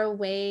far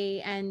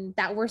away and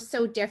that we're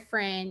so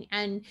different.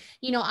 And,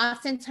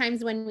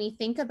 oftentimes when we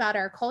think about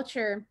our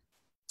culture,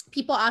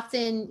 people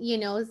often,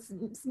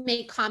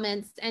 make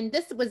comments, and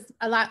this was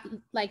a lot,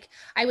 like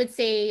I would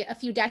say a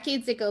few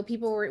decades ago,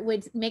 people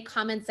would make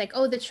comments like,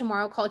 oh, the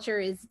Chamorro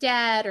culture is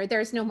dead, or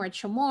there's no more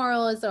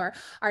Chamorros, or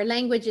our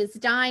language is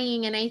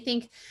dying. And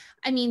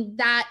I mean,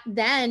 that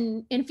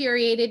then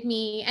infuriated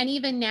me. And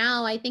even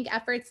now, I think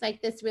efforts like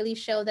this really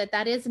show that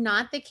that is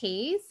not the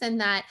case,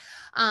 and that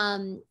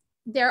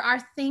there are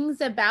things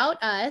about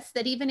us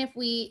that even if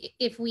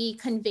we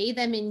convey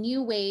them in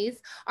new ways,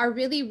 are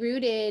really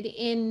rooted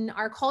in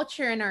our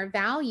culture and our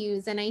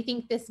values. And I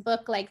think this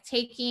book, like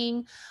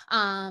taking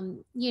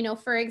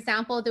for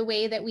example, the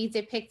way that we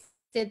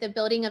depicted the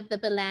building of the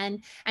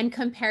Belen and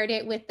compared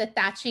it with the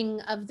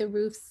thatching of the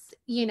roofs,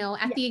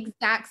 at the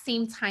exact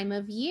same time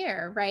of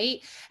year, right?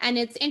 And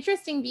it's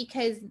interesting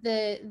because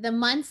the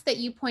months that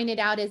you pointed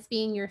out as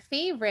being your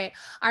favorite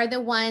are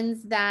the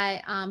ones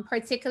that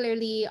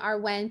particularly are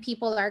when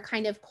people are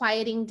kind of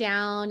quieting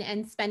down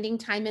and spending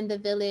time in the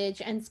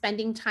village and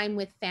spending time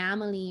with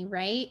family,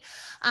 right?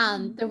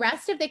 The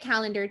rest of the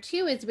calendar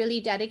too is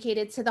really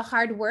dedicated to the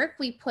hard work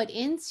we put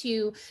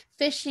into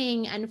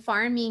fishing and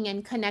farming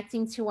and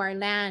connecting to our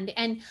land.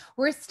 And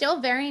we're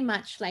still very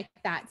much like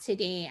that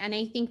today. And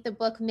I think the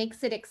book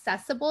makes it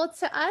accessible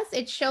to us.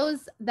 It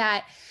shows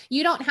that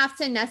you don't have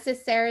to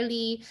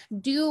necessarily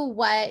do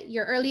what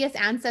your earliest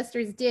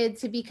ancestors did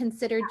to be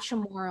considered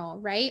Chamorro,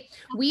 right?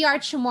 We are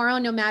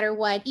Chamorro no matter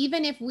what,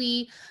 even if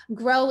we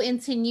grow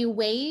into new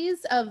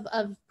ways of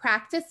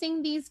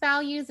practicing these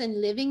values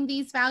and living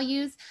these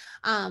values.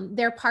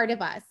 They're part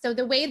of us. So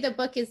the way the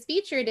book is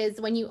featured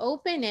is when you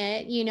open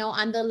it,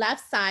 on the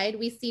left side,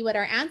 we see what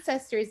our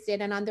ancestors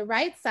did. And on the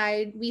right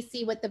side, we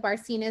see what the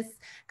Barcinas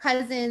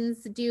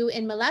cousins do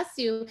in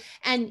Malesso.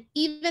 And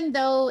even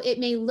though it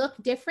may look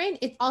different,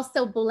 it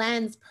also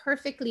blends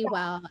perfectly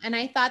well. And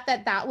I thought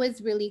that that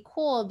was really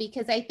cool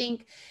because I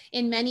think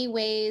in many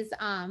ways,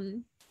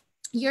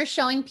 you're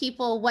showing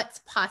people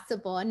what's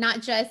possible, and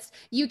not just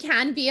you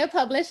can be a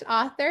published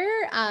author,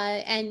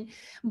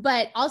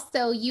 but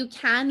also you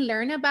can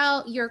learn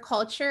about your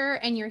culture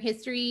and your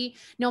history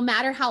no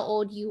matter how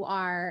old you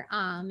are.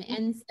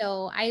 And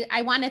so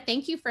I want to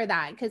thank you for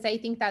that, because I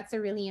think that's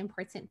a really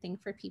important thing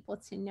for people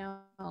to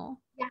know.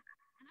 Yeah,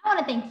 I want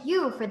to thank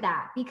you for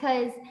that,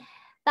 because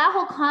that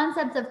whole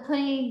concept of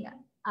putting,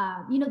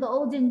 the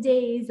olden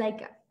days,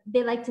 like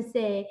they like to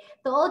say,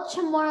 the old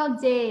Chamorro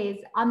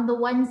days on the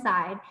one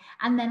side,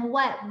 and then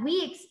what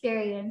we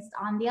experienced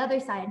on the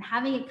other side, and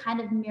having it kind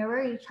of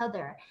mirror each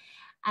other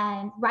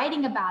and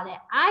writing about it.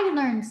 I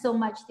learned so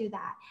much through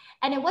that.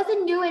 And it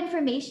wasn't new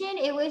information.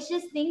 It was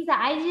just things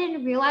that I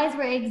didn't realize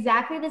were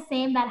exactly the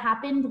same that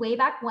happened way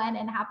back when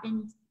and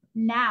happened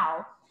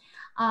now.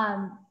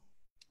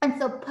 And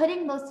so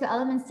putting those two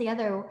elements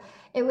together,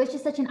 it was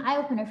just such an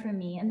eye-opener for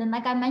me. And then,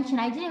 like I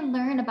mentioned, I didn't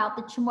learn about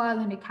the Chamorro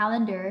lunar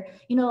calendar,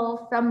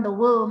 from the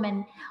womb,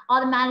 and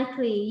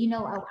automatically,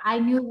 I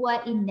knew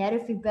what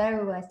Inero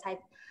Fibero was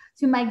type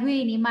to my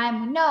greeting, my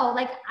no,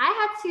 like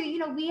I had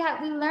to, we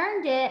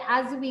learned it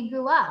as we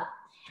grew up.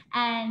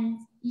 And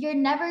you're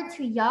never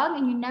too young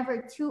and you're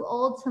never too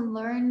old to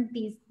learn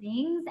these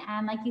things.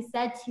 And like you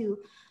said, to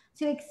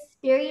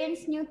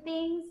experience new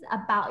things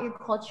about your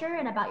culture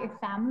and about your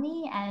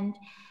family. And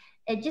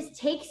it just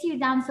takes you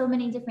down so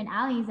many different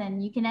alleys,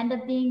 and you can end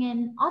up being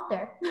an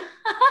author.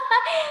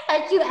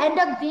 That you end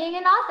up being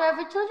an author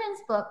of a children's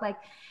book. Like,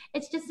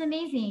 it's just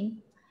amazing.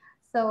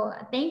 So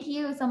thank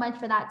you so much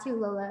for that too,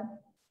 Lola.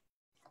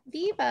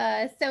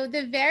 Viva. So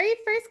the very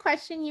first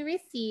question you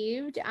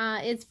received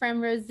is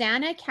from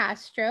Rosanna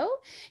Castro.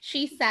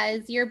 She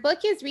says, your book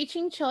is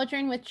reaching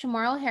children with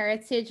Chamorro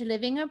heritage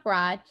living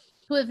abroad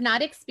who have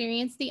not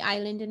experienced the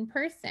island in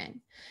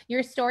person.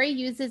 Your story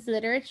uses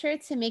literature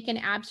to make an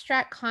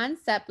abstract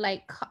concept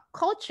like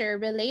culture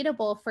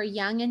relatable for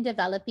young and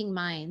developing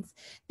minds.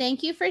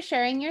 Thank you for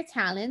sharing your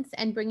talents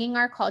and bringing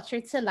our culture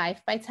to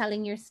life by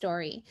telling your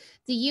story.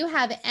 Do you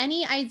have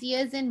any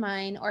ideas in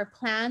mind or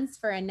plans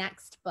for a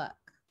next book?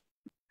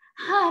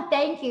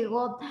 Thank you.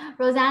 Well,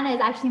 Rosanna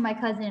is actually my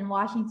cousin in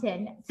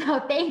Washington.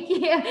 So thank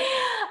you.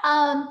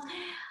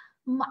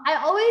 I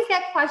always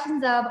get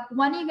questions of,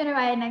 when are you going to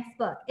write a next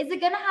book? Is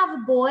it going to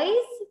have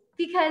boys?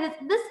 Because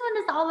this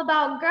one is all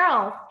about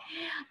girls.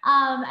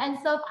 And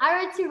so if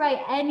I were to write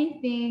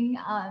anything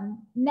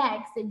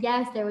next,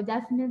 yes, there would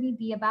definitely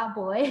be about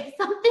boys,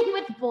 something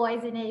with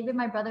boys in it. Even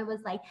my brother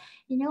was like,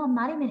 I'm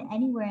not even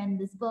anywhere in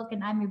this book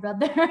and I'm your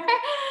brother.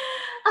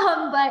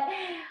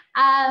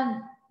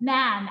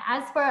 Man,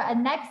 as for a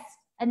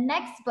a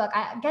next book,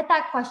 I get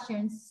that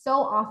question so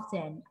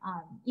often,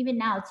 even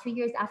now, 2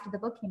 years after the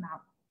book came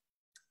out.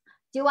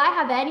 Do I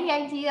have any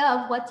idea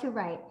of what to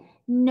write?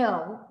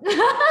 No.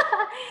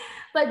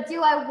 But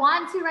do I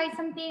want to write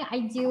something? I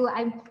do.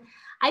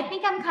 I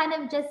think I'm kind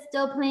of just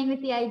still playing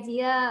with the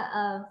idea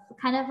of,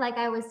 kind of like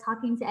I was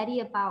talking to Eddie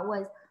about,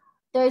 was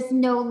there's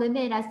no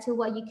limit as to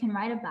what you can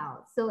write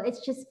about. So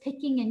it's just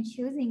picking and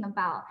choosing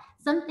about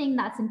something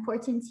that's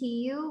important to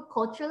you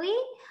culturally,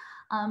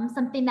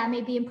 something that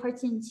may be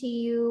important to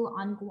you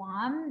on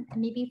Guam,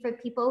 and maybe for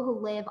people who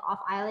live off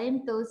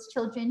island, those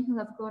children who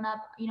have grown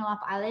up, off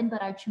island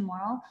but are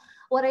CHamoru.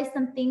 What are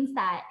some things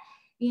that,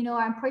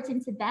 are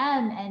important to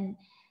them, and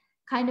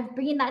kind of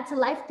bringing that to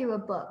life through a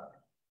book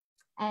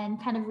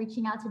and kind of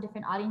reaching out to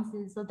different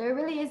audiences. So there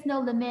really is no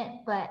limit,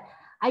 but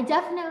I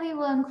definitely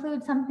will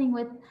include something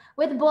with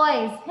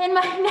boys in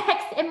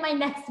my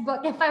next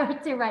book if I were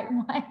to write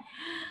one.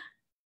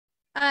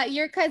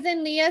 Your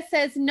cousin Leah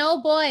says,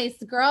 no boys,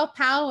 girl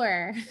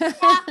power.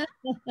 Yeah.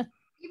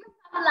 Even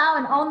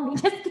allowing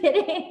only, just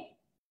kidding.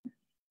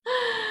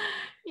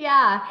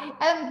 Yeah,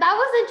 and that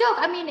was a joke.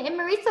 I mean, in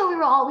Marito, we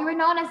were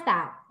known as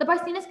that. The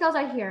Barcinas Girls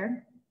are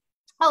here.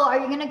 Oh, are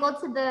you gonna go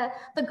to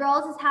the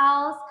girls'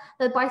 house,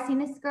 the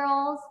Barcinas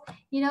Girls?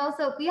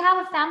 So we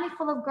have a family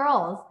full of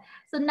girls.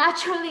 So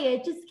naturally,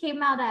 it just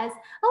came out as,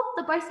 oh,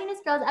 the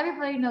Barcinas Girls.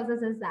 Everybody knows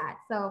us as that.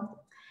 So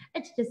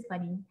it's just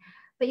funny.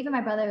 But even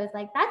my brother was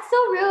like, that's so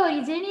rude.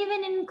 You didn't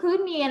even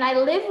include me, and I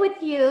live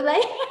with you.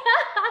 Like,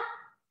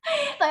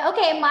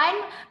 okay,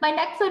 my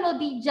next one will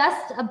be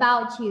just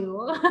about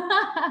you.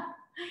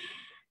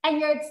 And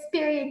your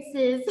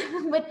experiences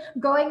with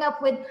growing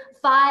up with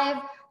 5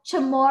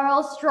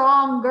 CHamoru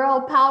strong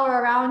girl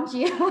power around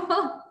you.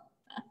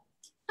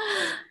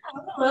 I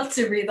would love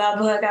to read that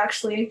book,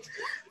 actually.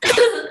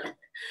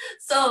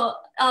 So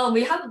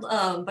we have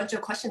a bunch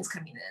of questions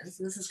coming in,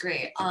 so this is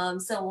great.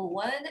 So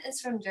one is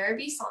from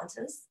Jeremy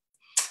Santos.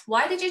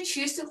 Why did you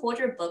choose to hold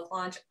your book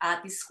launch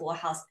at the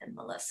schoolhouse in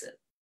Malesso?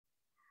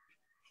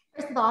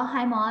 First of all,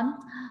 hi, Mom.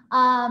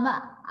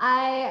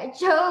 I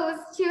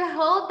chose to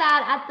hold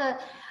that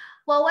at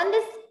when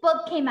this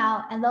book came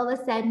out and Lola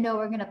said, no,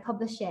 we're going to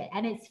publish it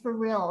and it's for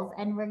reals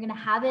and we're going to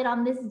have it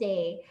on this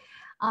day.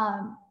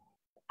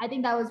 I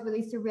think that was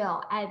really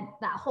surreal. And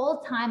that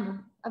whole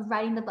time of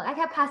writing the book, I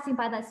kept passing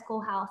by that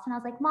schoolhouse and I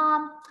was like,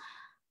 Mom,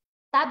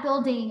 that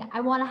building,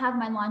 I want to have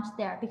my launch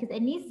there because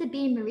it needs to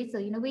be in Marito.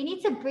 We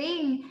need to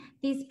bring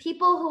these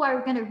people who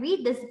are going to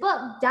read this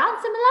book down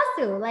to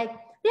Malesso. Like,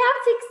 they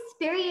have to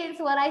experience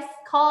what I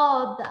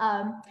call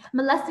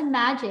Malesso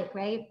magic,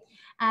 right?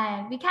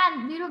 And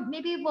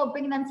maybe we'll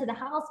bring them to the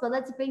house, but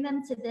let's bring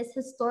them to this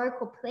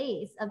historical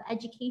place of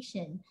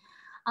education.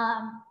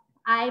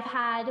 I've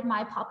had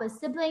my papa's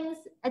siblings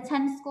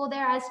attend school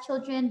there as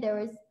children.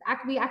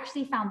 We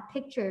actually found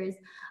pictures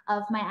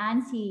of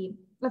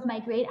my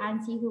great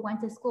auntie who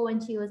went to school when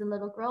she was a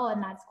little girl in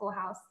that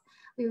schoolhouse.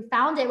 We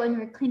found it when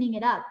we were cleaning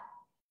it up.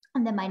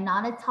 And then my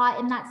nana taught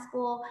in that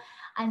school.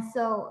 And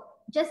so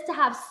just to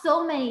have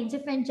so many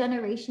different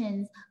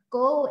generations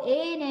go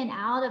in and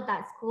out of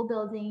that school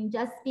building,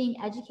 just being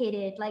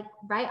educated, like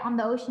right on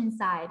the ocean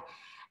side.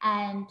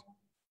 And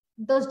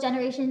those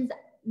generations,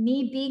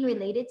 me being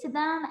related to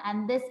them,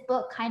 and this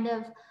book kind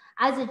of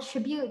as a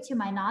tribute to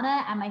my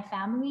nana and my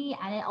family,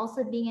 and it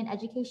also being an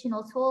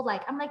educational tool.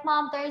 Like, I'm like,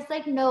 Mom, there's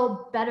like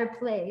no better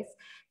place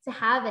to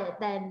have it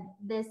than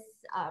this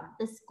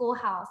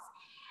schoolhouse.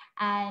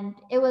 And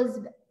it was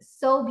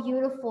so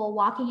beautiful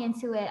walking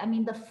into it. I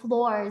mean, the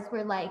floors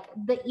were like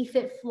the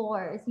Ifit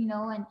floors,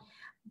 and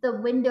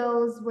the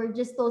windows were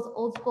just those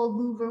old school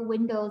louver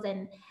windows.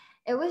 And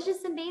it was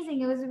just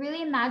amazing. It was a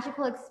really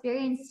magical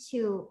experience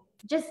to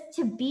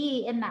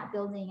be in that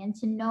building and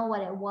to know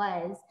what it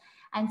was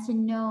and to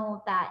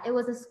know that it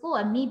was a school.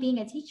 And me being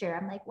a teacher,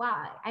 I'm like,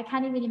 wow, I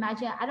can't even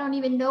imagine. I don't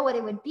even know what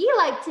it would be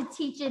like to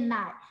teach in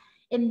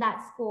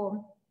that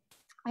school.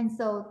 And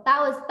so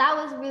that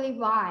was really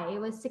why. It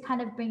was to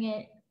kind of bring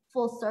it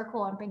full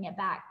circle and bring it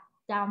back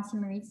down to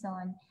Marito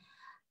and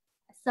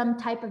some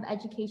type of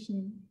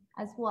education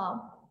as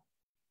well.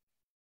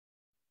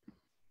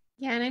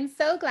 Yeah, and I'm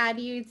so glad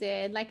you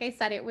did. Like I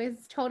said, it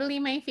was totally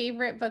my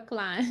favorite book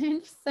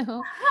launch.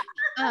 So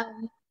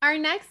our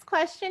next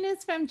question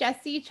is from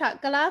Jessie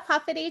Chotgala,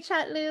 Hafide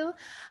Chatlu.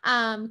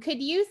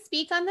 Could you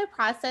speak on the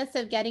process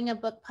of getting a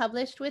book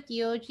published with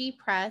UOG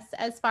Press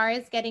as far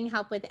as getting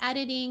help with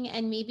editing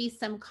and maybe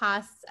some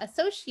costs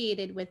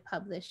associated with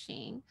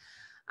publishing?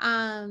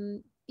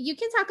 You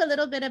can talk a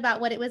little bit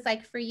about what it was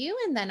like for you,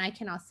 and then I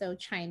can also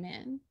chime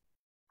in.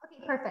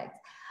 Okay, perfect.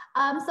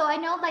 So I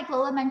know, like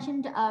Lola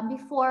mentioned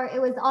before, it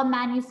was all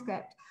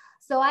manuscript.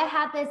 So I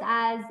had this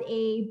as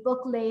a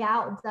book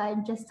layout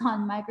done just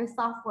on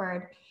Microsoft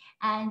Word.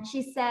 And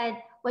she said,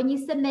 when you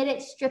submit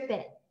it, strip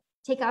it.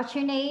 Take out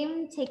your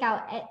name, take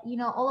out,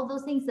 all of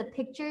those things, the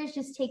pictures,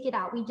 just take it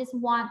out. We just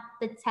want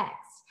the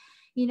text,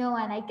 and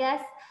I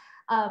guess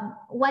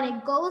when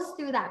it goes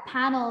through that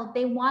panel,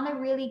 they want to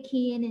really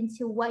key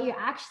into what you're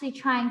actually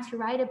trying to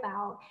write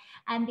about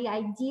and the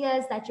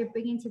ideas that you're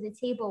bringing to the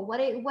table. What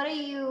are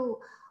you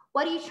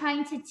what are you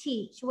trying to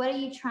teach? What are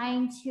you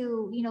trying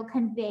to, you know,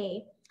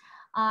 convey?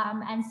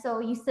 And so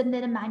you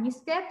submit a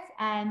manuscript,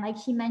 and like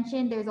she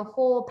mentioned, there's a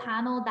whole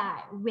panel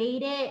that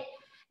rate it,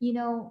 you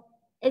know,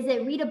 is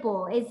it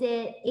readable? Is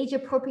it age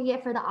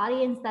appropriate for the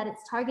audience that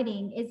it's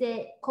targeting? Is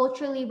it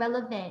culturally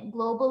relevant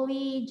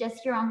globally,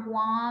 just here on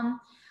Guam?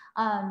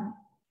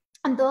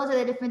 And those are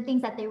the different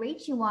things that they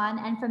rate you on.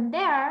 And from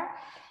there,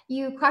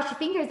 you cross your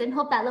fingers and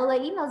hope that Lola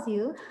emails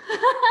you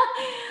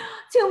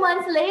 2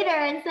 months later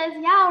and says,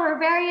 yeah, we're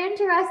very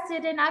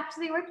interested in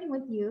actually working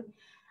with you.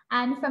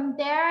 And from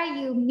there,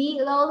 you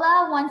meet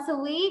Lola once a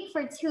week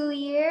for 2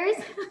 years.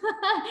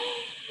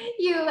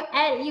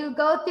 You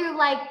go through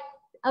like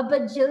a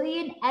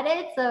bajillion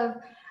edits of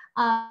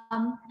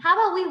how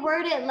about we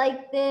word it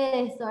like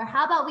this, or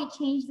how about we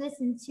change this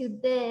into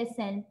this,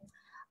 and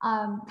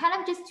kind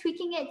of just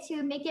tweaking it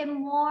to make it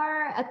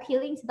more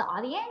appealing to the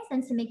audience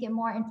and to make it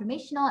more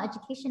informational,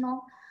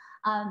 educational.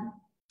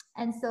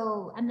 And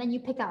then you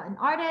pick out an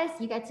artist.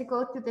 You get to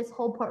go through this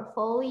whole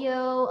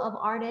portfolio of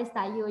artists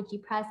that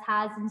UOG Press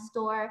has in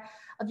store,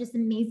 of just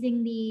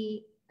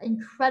amazingly,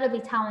 incredibly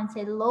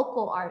talented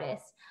local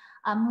artists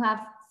who have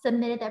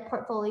submitted their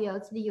portfolio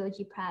to the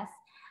UOG Press.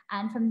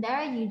 And from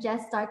there, you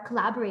just start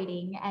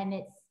collaborating, and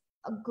it's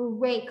a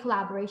great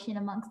collaboration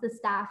amongst the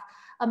staff,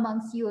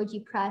 amongst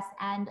UOG Press,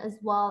 and as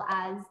well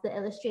as the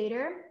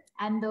illustrator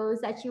and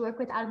those that you work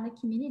with out in the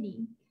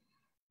community.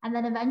 And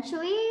then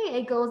eventually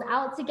it goes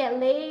out to get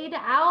laid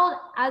out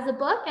as a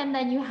book, and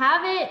then you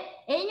have it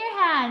in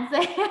your hands.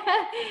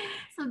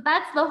 So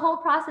that's the whole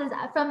process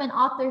from an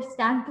author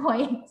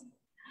standpoint.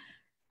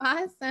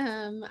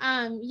 Awesome.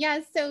 Yeah,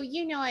 so,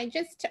 you know, I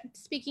just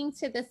speaking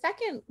to the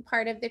second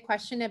part of the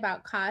question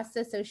about costs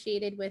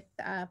associated with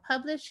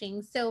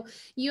publishing. So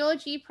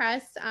UOG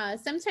Press,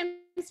 sometimes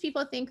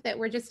people think that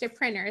we're just a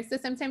printer. So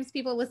sometimes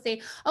people will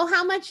say, oh,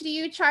 how much do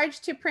you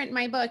charge to print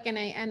my book? And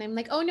I'm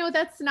like, oh, no,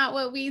 that's not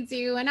what we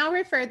do. And I'll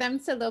refer them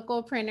to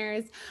local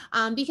printers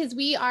because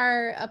we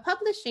are a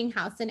publishing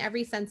house in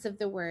every sense of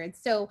the word.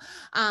 So,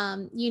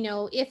 you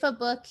know, if a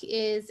book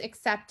is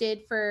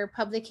accepted for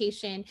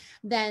publication,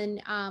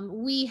 then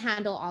we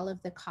handle all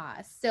of the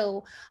costs.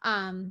 So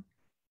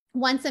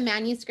once a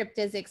manuscript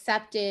is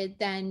accepted,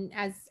 then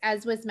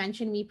as was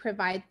mentioned, we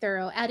provide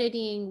thorough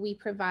editing. We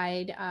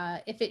provide,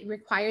 if it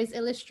requires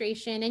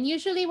illustration, and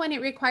usually when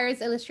it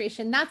requires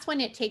illustration, that's when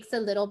it takes a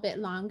little bit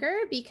longer,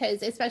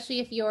 because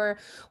especially if you're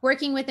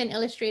working with an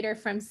illustrator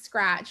from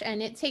scratch,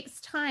 and it takes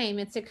time,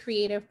 it's a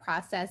creative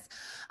process.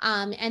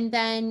 And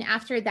then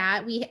after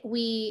that,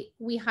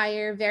 we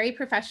hire very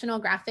professional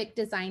graphic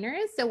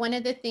designers. So one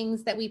of the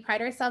things that we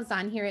pride ourselves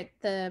on here at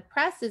the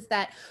press is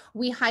that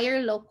we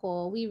hire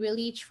local. We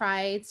really try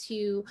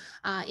to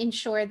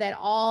ensure that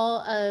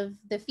all of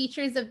the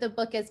features of the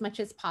book, as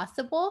much as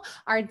possible,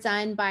 are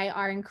done by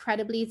our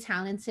incredibly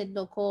talented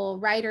local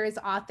writers,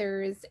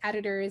 authors,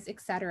 editors,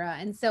 etc.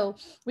 And so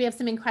we have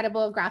some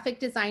incredible graphic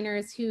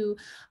designers who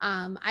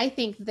I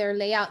think their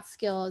layout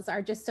skills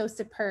are just so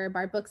superb.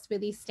 Our books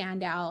really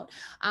stand out.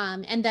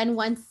 And then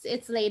once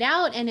it's laid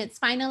out and it's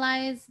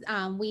finalized,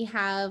 we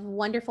have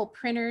wonderful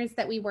printers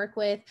that we work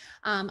with.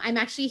 I'm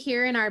actually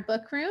here in our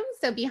book room.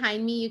 So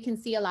behind me, you can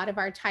see a lot of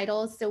our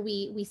titles. So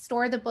we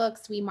store the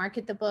books, we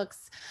market the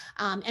books,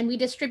 and we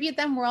distribute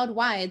them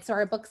worldwide. So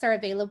our books are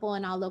available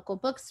in all local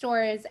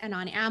bookstores and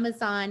on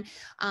Amazon.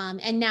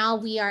 And now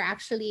we are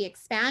actually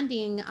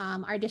expanding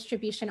our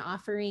distribution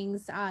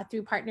offerings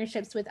through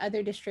partnerships with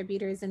other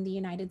distributors in the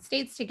United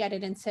States to get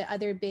it into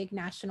other big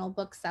national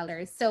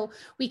booksellers. So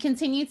we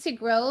continue to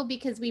grow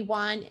because we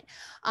want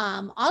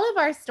all of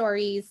our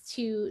stories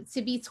to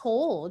be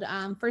told.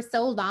 For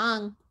so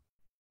long,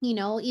 you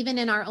know, even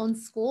in our own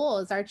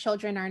schools, our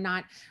children are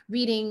not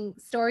reading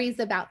stories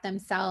about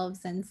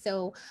themselves. And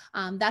so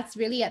that's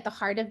really at the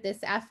heart of this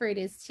effort,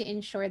 is to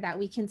ensure that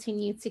we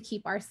continue to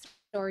keep our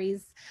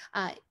stories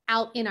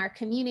out in our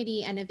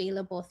community and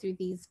available through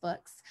these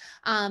books.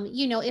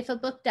 You know, if a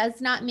book does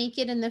not make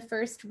it in the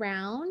first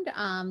round,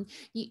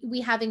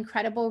 we have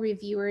incredible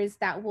reviewers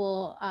that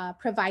will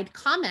provide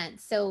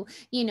comments. So,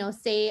 you know,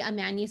 say a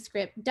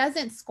manuscript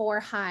doesn't score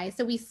high.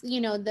 So we,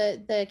 you know,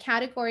 the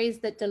categories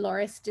that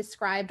Dolores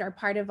described are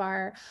part of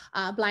our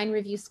blind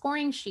review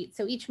scoring sheet.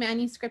 So each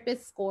manuscript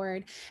is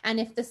scored. And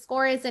if the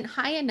score isn't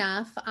high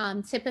enough,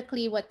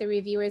 typically what the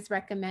reviewers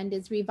recommend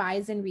is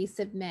revise and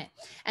resubmit.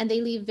 And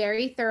they leave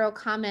very thorough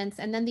comments.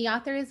 And then the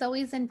author is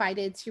always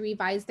invited to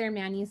revise their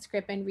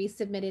manuscript and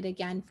resubmit it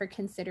again for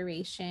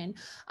consideration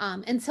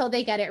until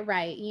they get it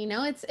right. You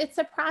know, it's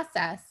a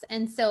process.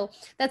 And so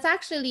that's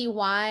actually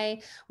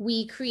why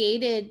we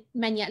created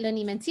Manyetlo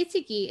ni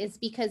Mentitigi, is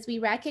because we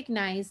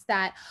recognize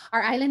that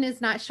our island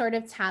is not short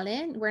of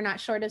talent. We're not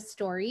short of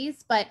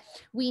stories, but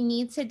we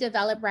need to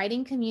develop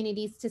writing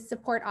communities to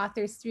support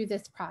authors through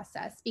this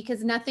process,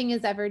 because nothing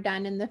is ever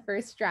done in the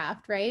first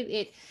draft,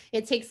 right?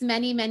 It takes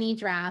many, many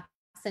drafts.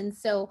 And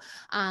so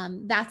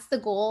that's the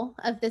goal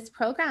of this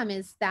program,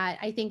 is that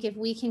I think if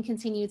we can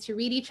continue to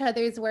read each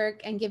other's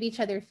work and give each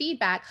other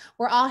feedback,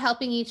 we're all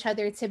helping each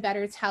other to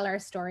better tell our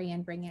story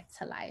and bring it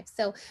to life.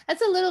 So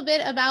that's a little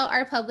bit about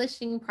our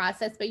publishing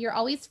process, but you're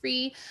always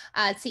free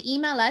to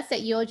email us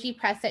at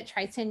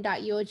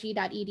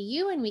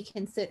uogpress@triton.uog.edu, and we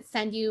can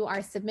send you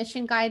our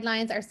submission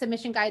guidelines. Our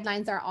submission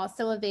guidelines are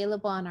also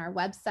available on our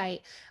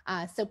website,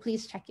 so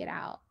please check it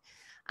out.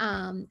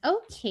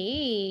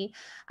 Okay,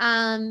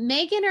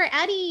 Megan or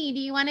Eddie, do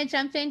you want to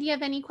jump in? Do you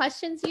have any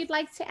questions you'd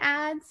like to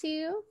add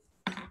to?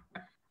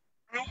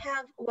 I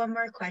have one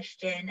more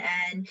question,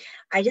 and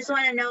I just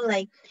want to know,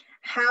 like,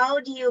 how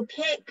do you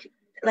pick,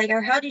 like,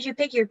 or how did you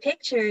pick your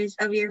pictures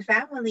of your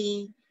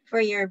family for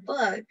your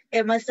book?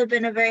 It must have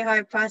been a very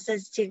hard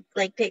process to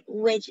like pick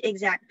which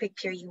exact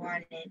picture you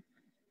wanted.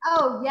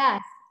 Oh,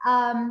 yes.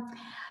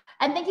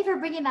 And thank you for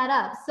bringing that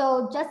up.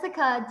 So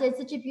Jessica did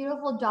such a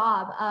beautiful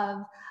job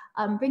of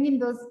bringing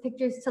those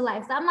pictures to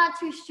life. So I'm not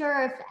too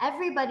sure if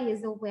everybody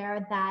is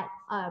aware that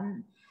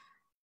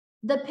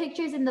the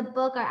pictures in the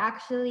book are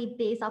actually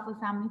based off of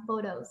family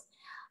photos.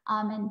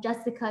 And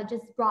Jessica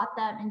just brought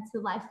them into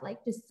life,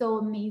 like just so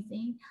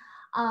amazing.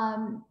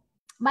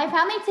 My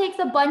family takes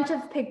a bunch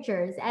of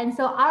pictures. And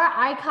so our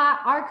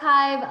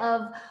archive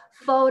of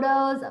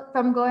photos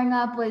from growing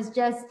up was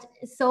just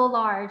so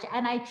large.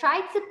 And I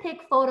tried to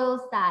pick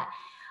photos that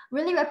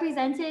really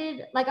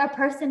represented like our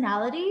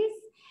personalities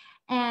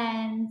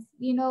and,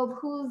 you know,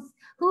 who's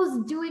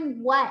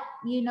doing what,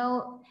 you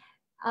know,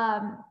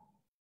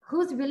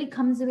 who's really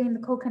doing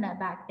the coconut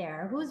back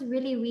there, who's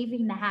really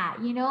weaving the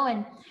hat, you know,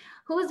 and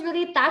who's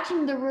really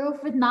thatching the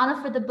roof with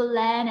Nana for the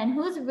Belen, and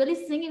who's really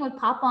singing with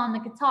Papa on the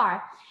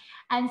guitar.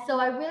 And so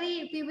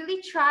we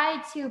really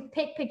tried to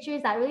pick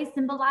pictures that really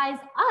symbolize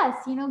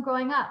us, you know,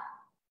 growing up.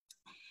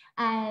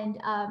 And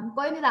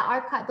going through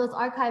those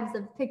archives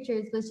of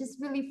pictures was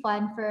just really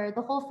fun for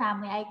the whole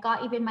family. I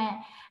got even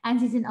my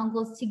aunties and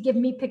uncles to give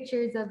me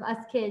pictures of us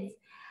kids.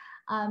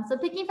 So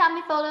picking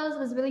family photos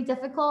was really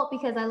difficult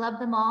because I love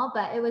them all,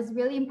 but it was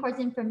really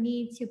important for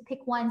me to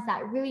pick ones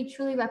that really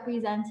truly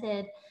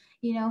represented,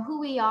 you know, who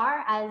we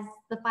are as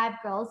the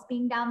 5 girls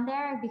being down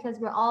there, because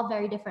we're all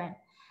very different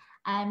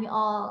and we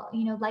all,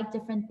 you know, like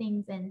different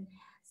things. And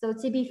so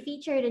to be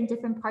featured in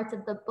different parts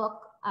of the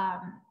book,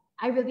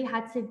 I really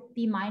had to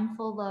be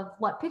mindful of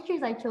what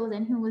pictures I chose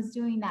and who was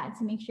doing that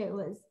to make sure it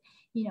was,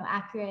 you know,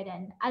 accurate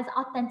and as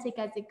authentic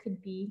as it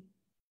could be.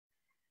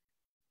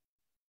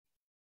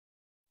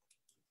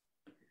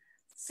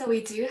 So we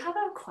do have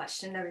a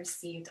question that we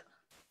received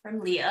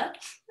from Leah.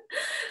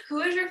 Who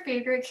is your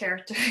favorite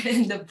character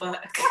in the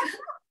book?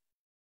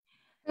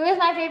 Who is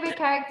my favorite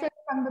character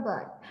from the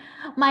book?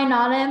 My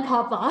Nana and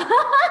Papa.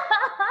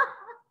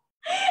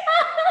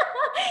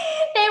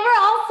 They were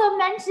also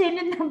mentioned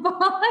in the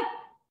book.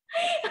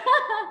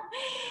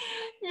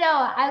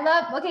 No, I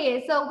love,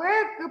 okay, so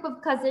we're a group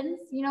of cousins,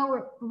 you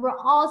know, we're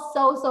all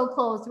so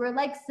close. We're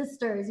like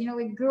sisters, you know,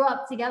 we grew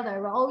up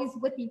together. We're always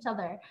with each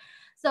other.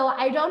 So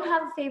I don't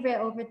have a favorite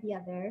over the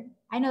other.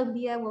 I know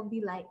Leah will be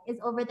like, is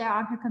over there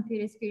on her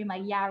computer screen,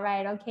 like, yeah,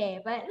 right,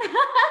 okay. But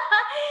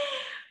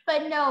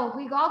but no,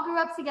 we all grew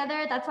up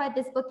together. That's why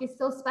this book is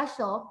so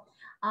special.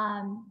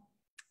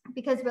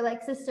 Because we're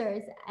like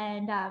sisters,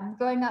 and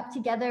growing up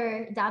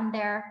together down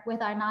there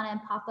with our Nana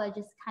and Papa,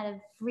 just kind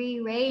of free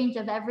range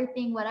of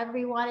everything, whatever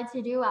we wanted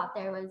to do out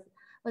there was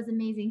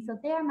amazing. So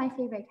they are my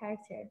favorite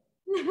character.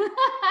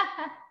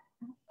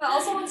 I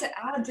also want to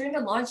add, during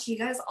the launch, you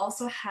guys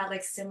also had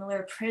like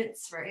similar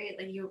prints, right?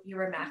 Like you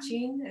were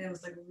matching, and it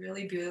was like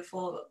really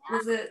beautiful. Yeah.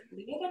 Was it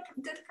Leah that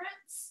did the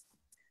prints?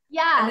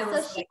 Yeah.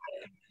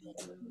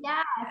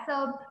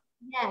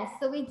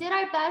 So we did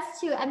our best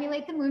to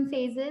emulate the moon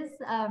phases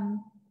on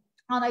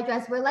our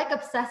dress. We're like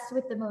obsessed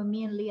with the moon,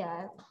 me and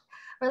Leah.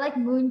 We're like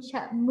moon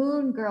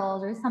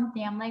girls or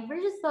something. I'm like,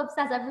 we're just so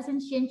obsessed ever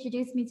since she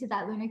introduced me to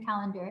that lunar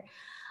calendar.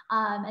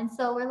 And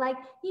so we're like,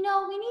 you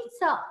know, we need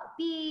to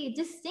be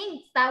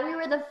distinct that we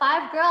were the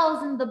 5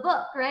 girls in the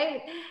book,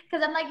 right?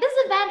 Because I'm like, this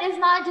event is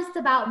not just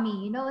about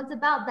me, you know, it's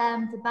about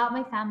them, it's about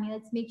my family.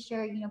 Let's make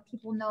sure, you know,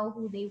 people know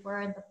who they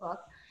were in the book.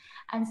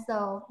 And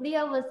so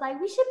Leah was like,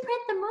 we should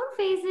print the moon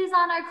phases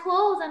on our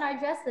clothes and our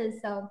dresses.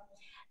 So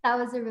that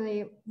was a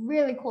really,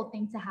 really cool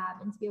thing to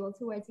have and to be able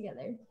to wear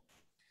together.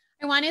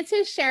 I wanted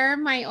to share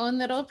my own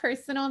little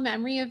personal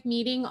memory of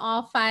meeting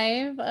all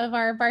 5 of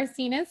our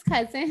Barcinas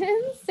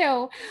cousins.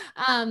 So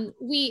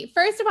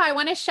first of all, I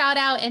want to shout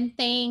out and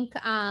thank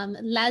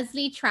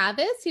Leslie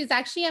Travis, who's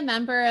actually a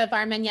member of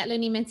our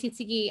Manyatluni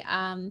Mentitigi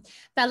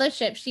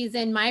fellowship. She's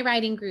in my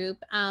writing group,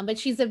 but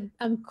she's an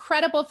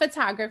incredible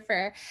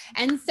photographer.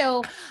 And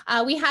so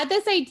we had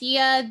this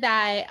idea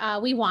that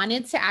we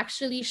wanted to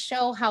actually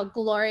show how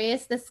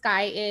glorious the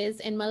sky is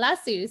in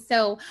Malesso.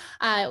 So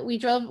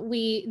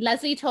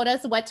Leslie told us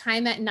us what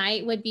time at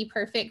night would be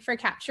perfect for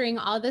capturing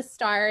all the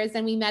stars.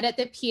 And we met at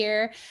the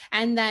pier,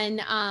 and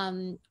then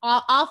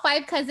all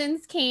 5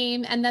 cousins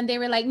came, and then they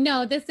were like,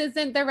 no, this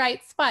isn't the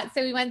right spot.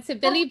 So we went to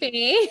Billy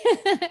Bay.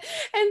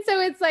 And so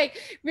it's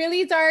like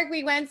really dark.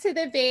 We went to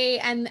the bay,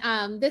 and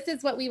this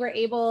is what we were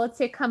able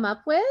to come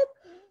up with.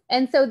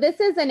 And so this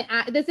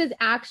is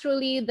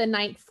actually the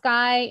night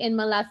sky in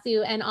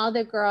Malesso, and all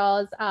the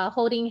girls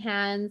holding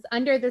hands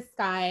under the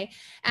sky.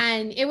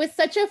 And it was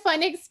such a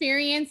fun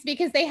experience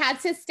because they had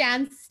to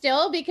stand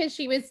still because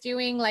she was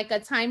doing like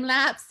a time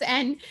lapse,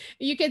 and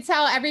you could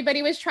tell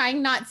everybody was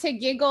trying not to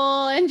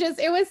giggle, and just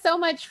it was so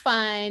much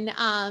fun.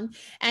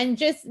 And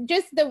just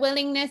the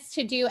willingness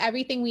to do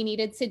everything we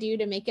needed to do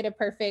to make it a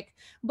perfect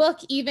book,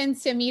 even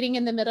to meeting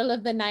in the middle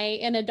of the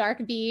night in a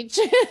dark beach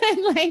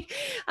and like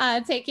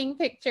taking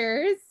pictures.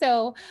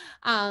 So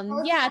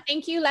yeah,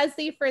 thank you,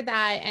 Leslie, for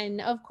that. And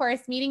of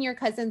course, meeting your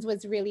cousins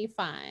was really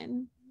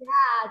fun.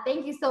 Yeah,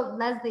 thank you so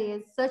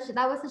Leslie.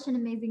 That was such an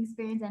amazing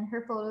experience, and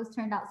her photos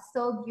turned out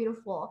so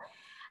beautiful.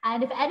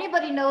 And if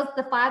anybody knows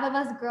the 5 of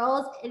us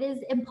girls, it is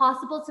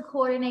impossible to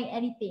coordinate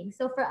anything.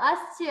 So for us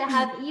to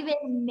have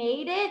even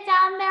made it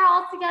down there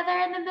all together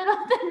in the middle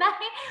of the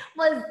night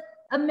was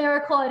a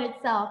miracle in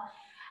itself.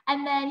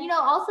 And then, you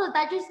know, also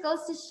that just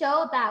goes to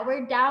show that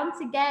we're down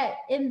to get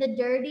in the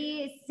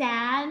dirty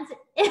sand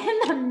in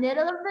the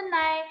middle of the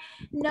night.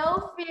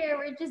 No fear,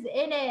 we're just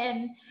in it.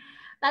 And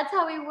that's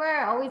how we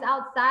were, always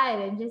outside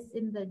and just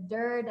in the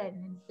dirt,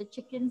 and the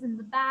chickens in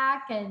the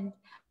back and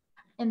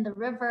in the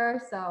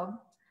river. So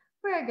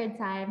we're a good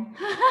time.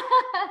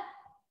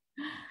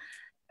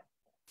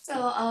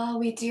 So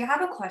we do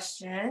have a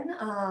question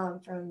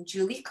from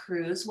Julie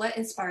Cruz. What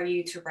inspired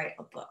you to write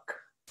a book?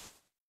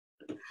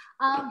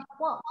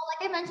 Well,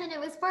 like I mentioned, it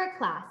was for a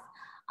class.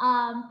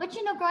 But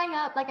you know, growing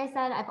up, like I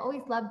said, I've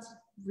always loved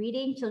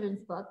reading children's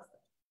books.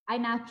 I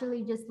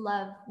naturally just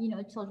love, you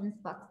know, children's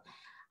books,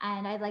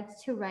 and I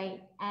liked to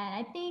write. And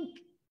I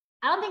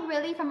don't think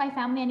really from my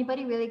family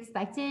anybody really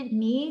expected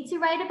me to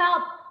write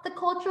about the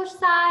cultural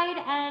side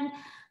and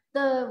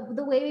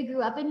the way we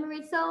grew up in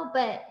Mauricio.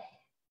 But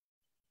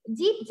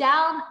deep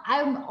down,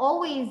 I'm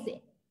always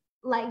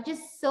like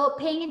just so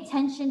paying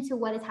attention to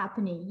what is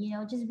happening, you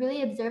know, just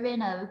really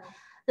observant of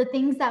the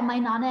things that my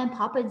nana and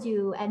papa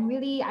do. And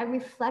really, I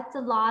reflect a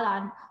lot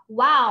on,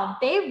 wow,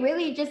 they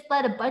really just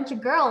let a bunch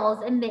of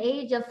girls in the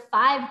age of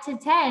 5 to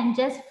 10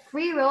 just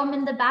free roam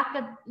in the back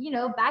of, you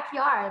know,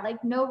 backyard,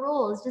 like no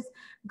rules, just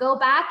go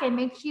back and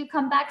make sure you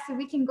come back so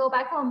we can go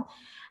back home.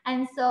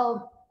 And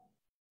so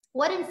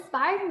what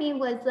inspired me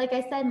was, like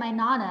I said, my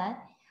nana,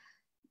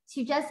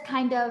 to just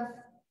kind of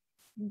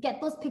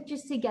get those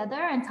pictures together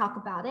and talk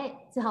about it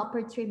to help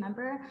her to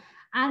remember.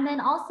 And then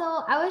also,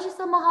 I was just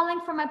so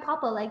mahaling for my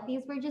papa. Like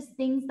these were just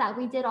things that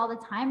we did all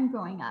the time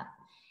growing up.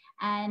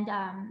 And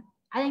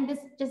I think this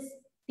just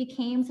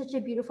became such a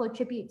beautiful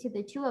tribute to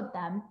the 2 of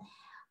them,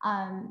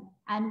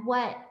 and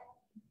what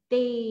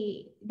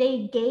they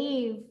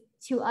gave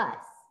to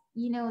us.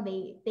 You know,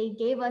 they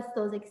gave us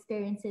those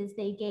experiences.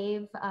 They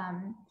gave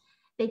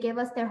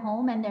us their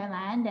home and their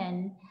land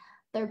and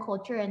their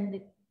culture,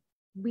 and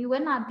we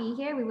would not be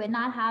here. We would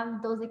not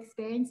have those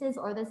experiences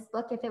or this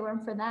book if it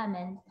weren't for them.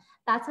 And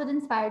that's what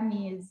inspired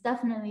me, is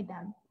definitely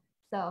them.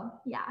 So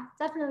yeah,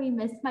 definitely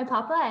miss my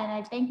papa, and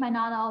I thank my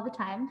nana all the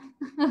time.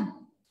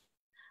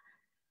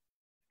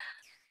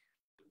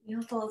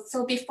 Beautiful.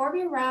 So before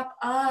we wrap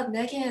up,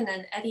 Megan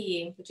and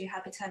Eddie, would you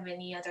happen to have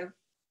any other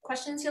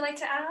questions you'd like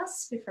to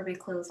ask before we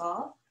close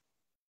off?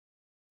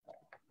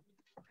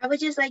 I would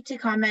just like to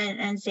comment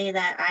and say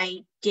that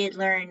I did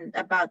learn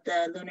about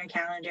the lunar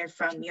calendar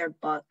from your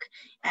book,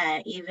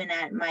 even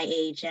at my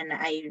age. And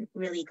I'm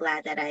really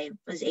glad that I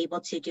was able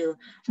to do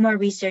more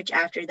research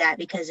after that,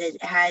 because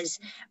it has,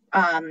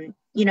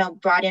 you know,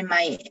 broadened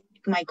my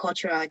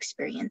cultural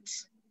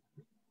experience.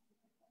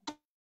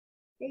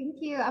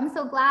 Thank you. I'm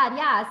so glad.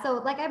 Yeah. So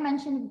like I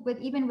mentioned,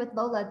 even with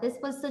Lola, this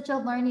was such a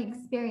learning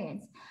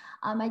experience.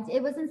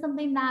 It wasn't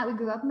something that we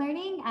grew up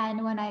learning.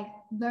 And when I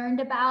learned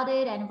about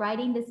it and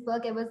writing this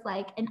book, it was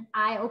like an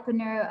eye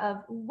opener of,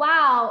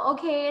 wow,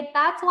 okay,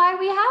 that's why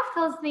we have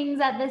those things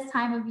at this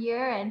time of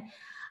year. And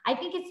I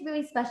think it's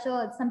really special.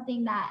 It's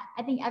something that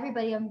I think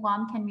everybody in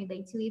Guam can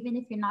relate to, even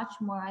if you're not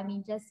Chamorro. I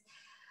mean, just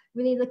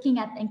really looking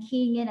at and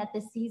keying in at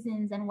the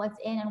seasons and what's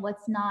in and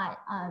what's not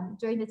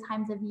during the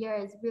times of year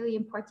is really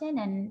important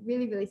and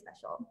really, really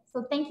special.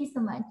 So thank you so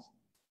much.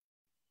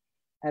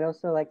 I'd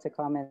also like to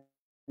comment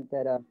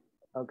that,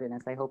 oh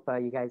goodness, I hope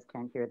you guys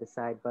can't hear the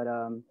side, but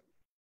I'm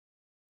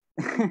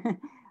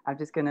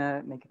just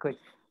gonna make it quick.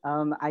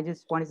 I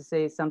just wanted to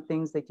say some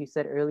things that you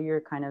said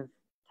earlier kind of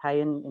tie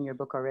in your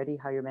book already,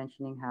 how you're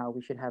mentioning how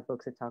we should have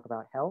books that talk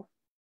about health.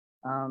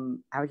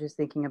 I was just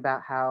thinking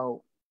about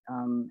how,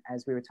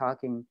 as we were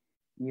talking,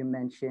 you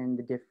mentioned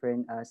the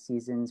different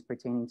seasons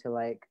pertaining to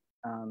like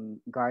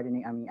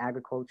gardening, I mean,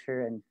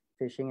 agriculture and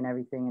fishing and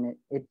everything. And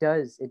it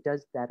does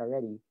that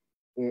already.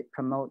 It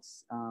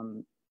promotes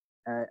the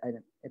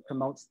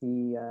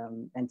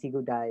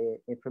Antigo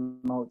diet. It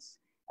promotes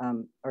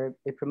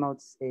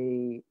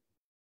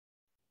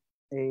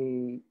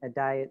a a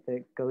diet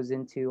that goes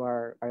into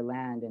our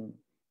land and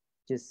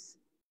just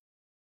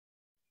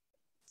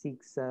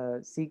seeks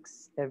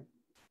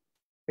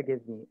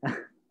forgive me.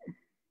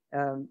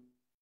 um,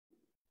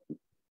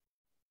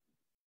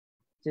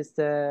 just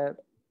it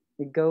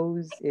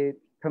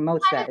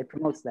promotes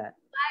that.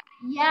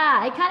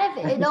 Yeah,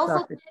 it also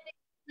Sorry. kind of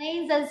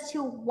explains as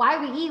to why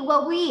we eat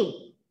what we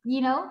eat,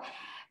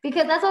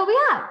 because that's what we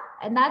have.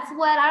 And that's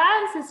what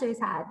our ancestors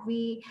had.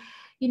 We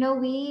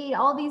eat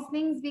all these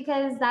things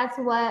because that's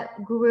what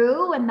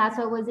grew and that's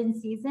what was in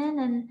season.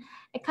 And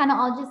it kind of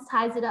all just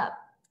ties it up.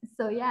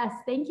 So yes,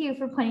 thank you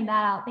for pointing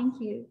that out. Thank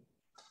you.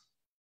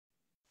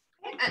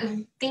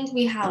 I think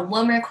we have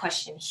one more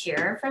question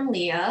here from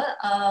Leah.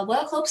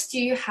 What hopes do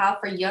you have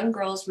for young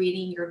girls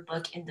reading your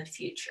book in the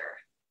future?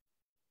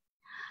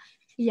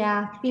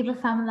 Yeah, Viva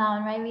Femme that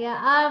one, right,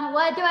 Leah?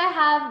 What do I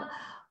have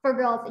for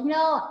girls?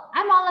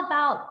 I'm all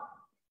about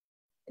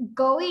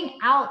going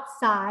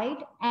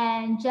outside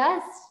and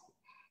just,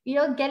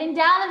 getting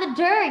down in the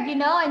dirt,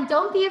 and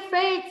don't be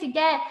afraid to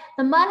get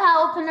the mud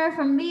hut opener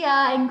from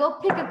Leah and go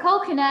pick a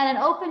coconut and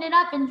open it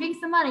up and drink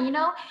some money,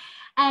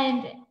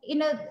 and,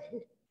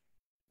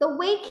 the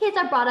way kids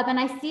are brought up, and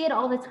I see it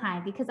all the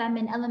time because I'm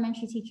an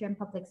elementary teacher in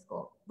public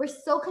school. We're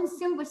so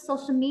consumed with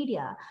social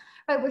media,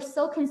 right? We're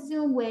so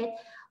consumed with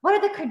what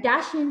are the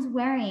Kardashians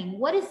wearing?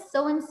 What does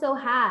so-and-so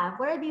have?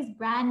 What are these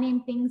brand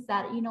name things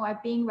that, are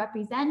being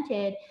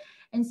represented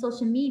in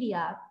social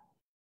media?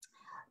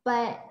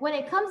 But when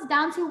it comes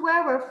down to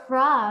where we're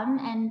from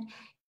and,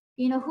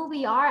 who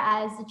we are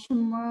as the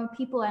CHamoru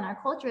people and our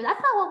culture, that's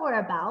not what we're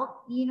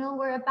about.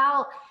 We're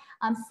about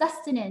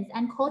sustenance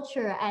and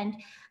culture and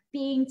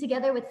being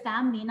together with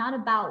family, not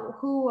about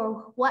who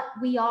or what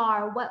we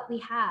are, what we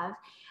have.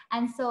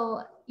 And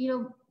so,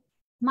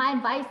 my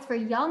advice for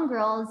young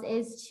girls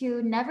is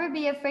to never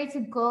be afraid to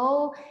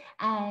go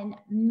and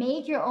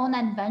make your own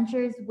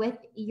adventures with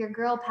your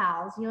girl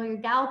pals, your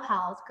gal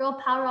pals, girl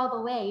power all the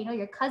way,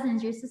 your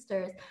cousins, your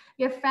sisters,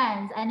 your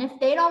friends. And if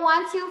they don't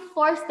want to,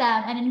 force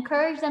them and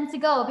encourage them to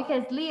go,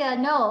 because Leah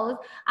knows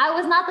I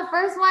was not the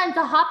first one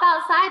to hop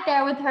outside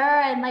there with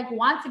her and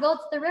want to go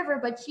to the river,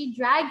 but she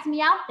dragged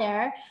me out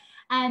there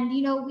and,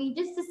 we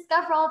just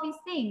discover all these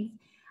things.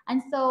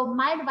 And so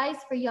my advice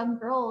for young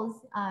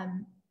girls,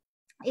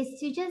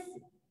 is to just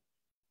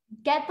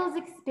get those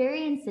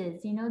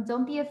experiences,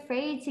 don't be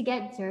afraid to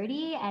get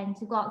dirty and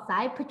to go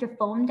outside, put your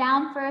phone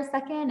down for a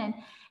second and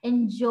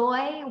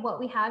enjoy what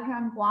we have here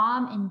on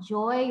Guam,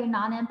 enjoy your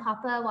Nana and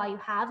Papa while you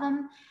have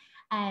them,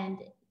 and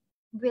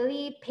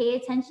really pay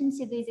attention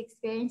to these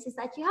experiences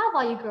that you have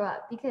while you grow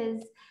up,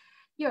 because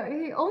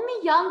you're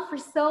only young for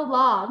so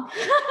long.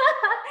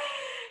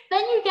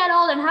 Then you get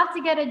old and have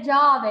to get a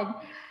job, and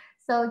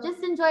so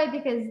just enjoy it,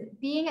 because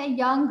being a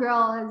young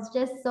girl is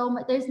just so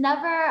much. There's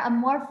never a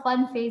more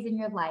fun phase in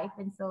your life.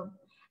 And so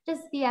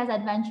just be as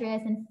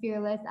adventurous and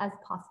fearless as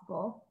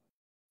possible.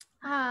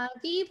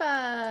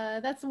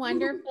 Viva, that's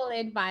wonderful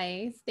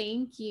advice.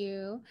 Thank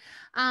you.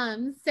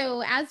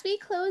 So as we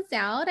close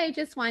out, I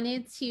just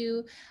wanted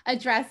to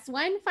address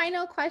one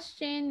final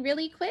question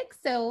really quick.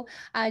 So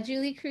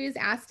Julie Cruz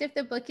asked if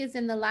the book is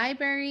in the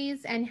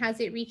libraries and has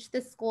it reached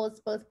the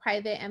schools, both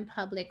private and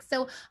public.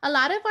 So a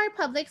lot of our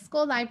public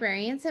school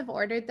librarians have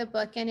ordered the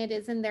book and it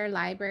is in their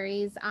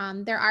libraries.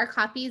 There are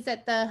copies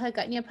at the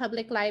Hagåtña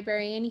Public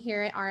Library and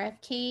here at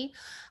RFK.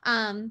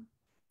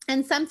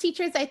 And some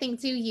teachers, I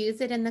think, do use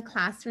it in the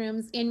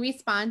classrooms. In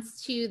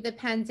response to the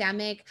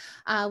pandemic,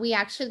 we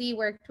actually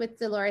worked with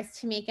Dolores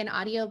to make an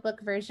audiobook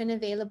version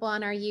available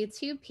on our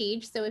YouTube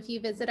page. So if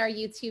you visit our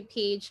YouTube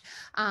page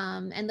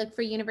and look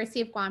for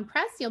University of Guam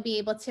Press, you'll be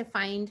able to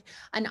find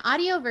an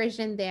audio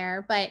version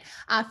there. But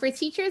for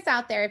teachers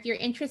out there, if you're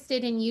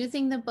interested in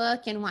using the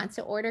book and want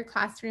to order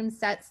classroom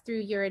sets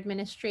through your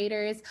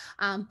administrators,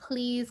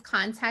 please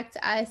contact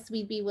us.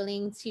 We'd be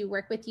willing to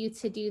work with you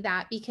to do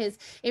that, because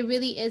it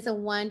really is a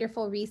wonderful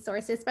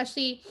resource,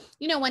 especially,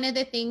 one of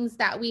the things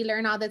that we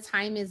learn all the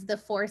time is the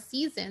 4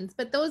 seasons,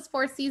 but those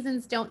 4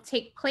 seasons don't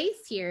take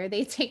place here.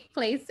 They take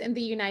place in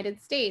the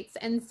United States.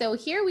 And so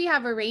here we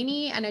have a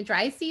rainy and a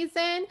dry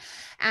season,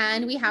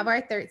 and we have our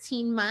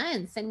 13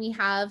 months, and we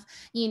have,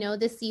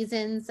 the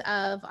seasons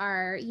of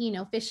our,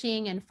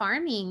 fishing and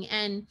farming.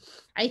 And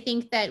I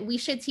think that we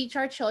should teach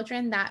our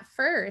children that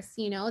first.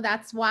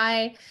 That's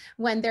why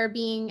when they're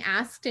being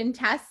asked in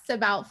tests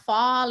about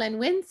fall and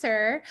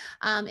winter,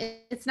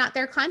 it's not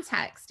their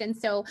context. And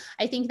so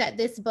I think that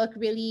this book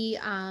really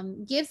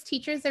gives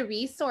teachers a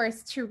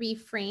resource to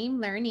reframe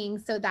learning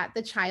so that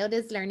the child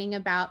is learning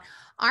about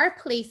our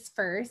place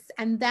first,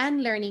 and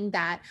then learning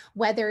that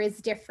weather is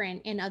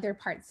different in other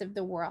parts of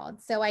the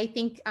world. So I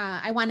think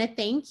I want to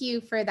thank you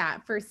for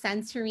that, for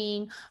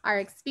centering our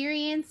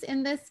experience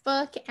in this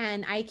book.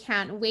 And I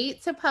can't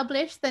wait to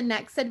publish the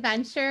next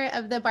adventure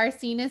of the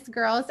Barcinas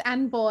girls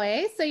and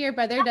boys, so your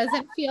brother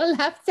doesn't feel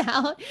left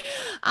out.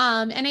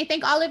 And I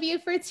thank all of you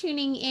for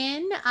tuning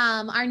in.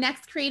 Our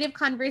next creative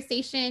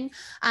conversation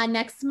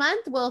next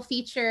month will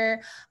feature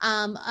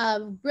a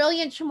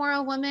brilliant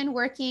CHamoru woman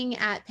working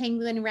at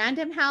Penguin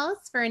Random Random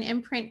House for an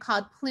imprint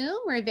called Plume.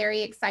 We're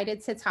very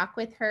excited to talk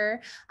with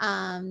her,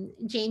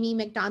 Jamie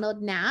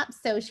McDonald Knapp.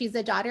 So she's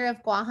a daughter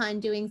of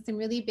Guahan doing some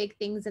really big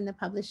things in the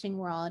publishing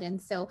world.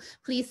 And so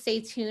please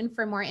stay tuned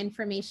for more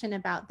information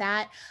about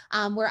that.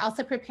 We're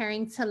also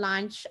preparing to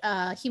launch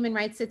human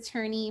rights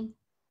attorney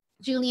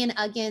Julian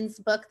Uggin's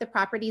book, The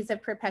Properties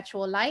of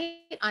Perpetual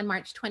Light, on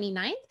March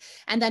 29th.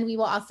 And then we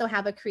will also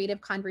have a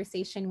creative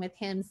conversation with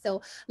him.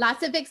 So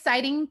lots of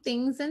exciting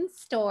things in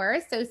store.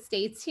 So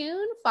stay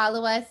tuned,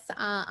 follow us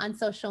on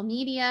social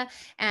media,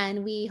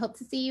 and we hope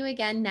to see you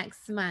again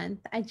next month.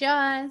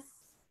 Adios.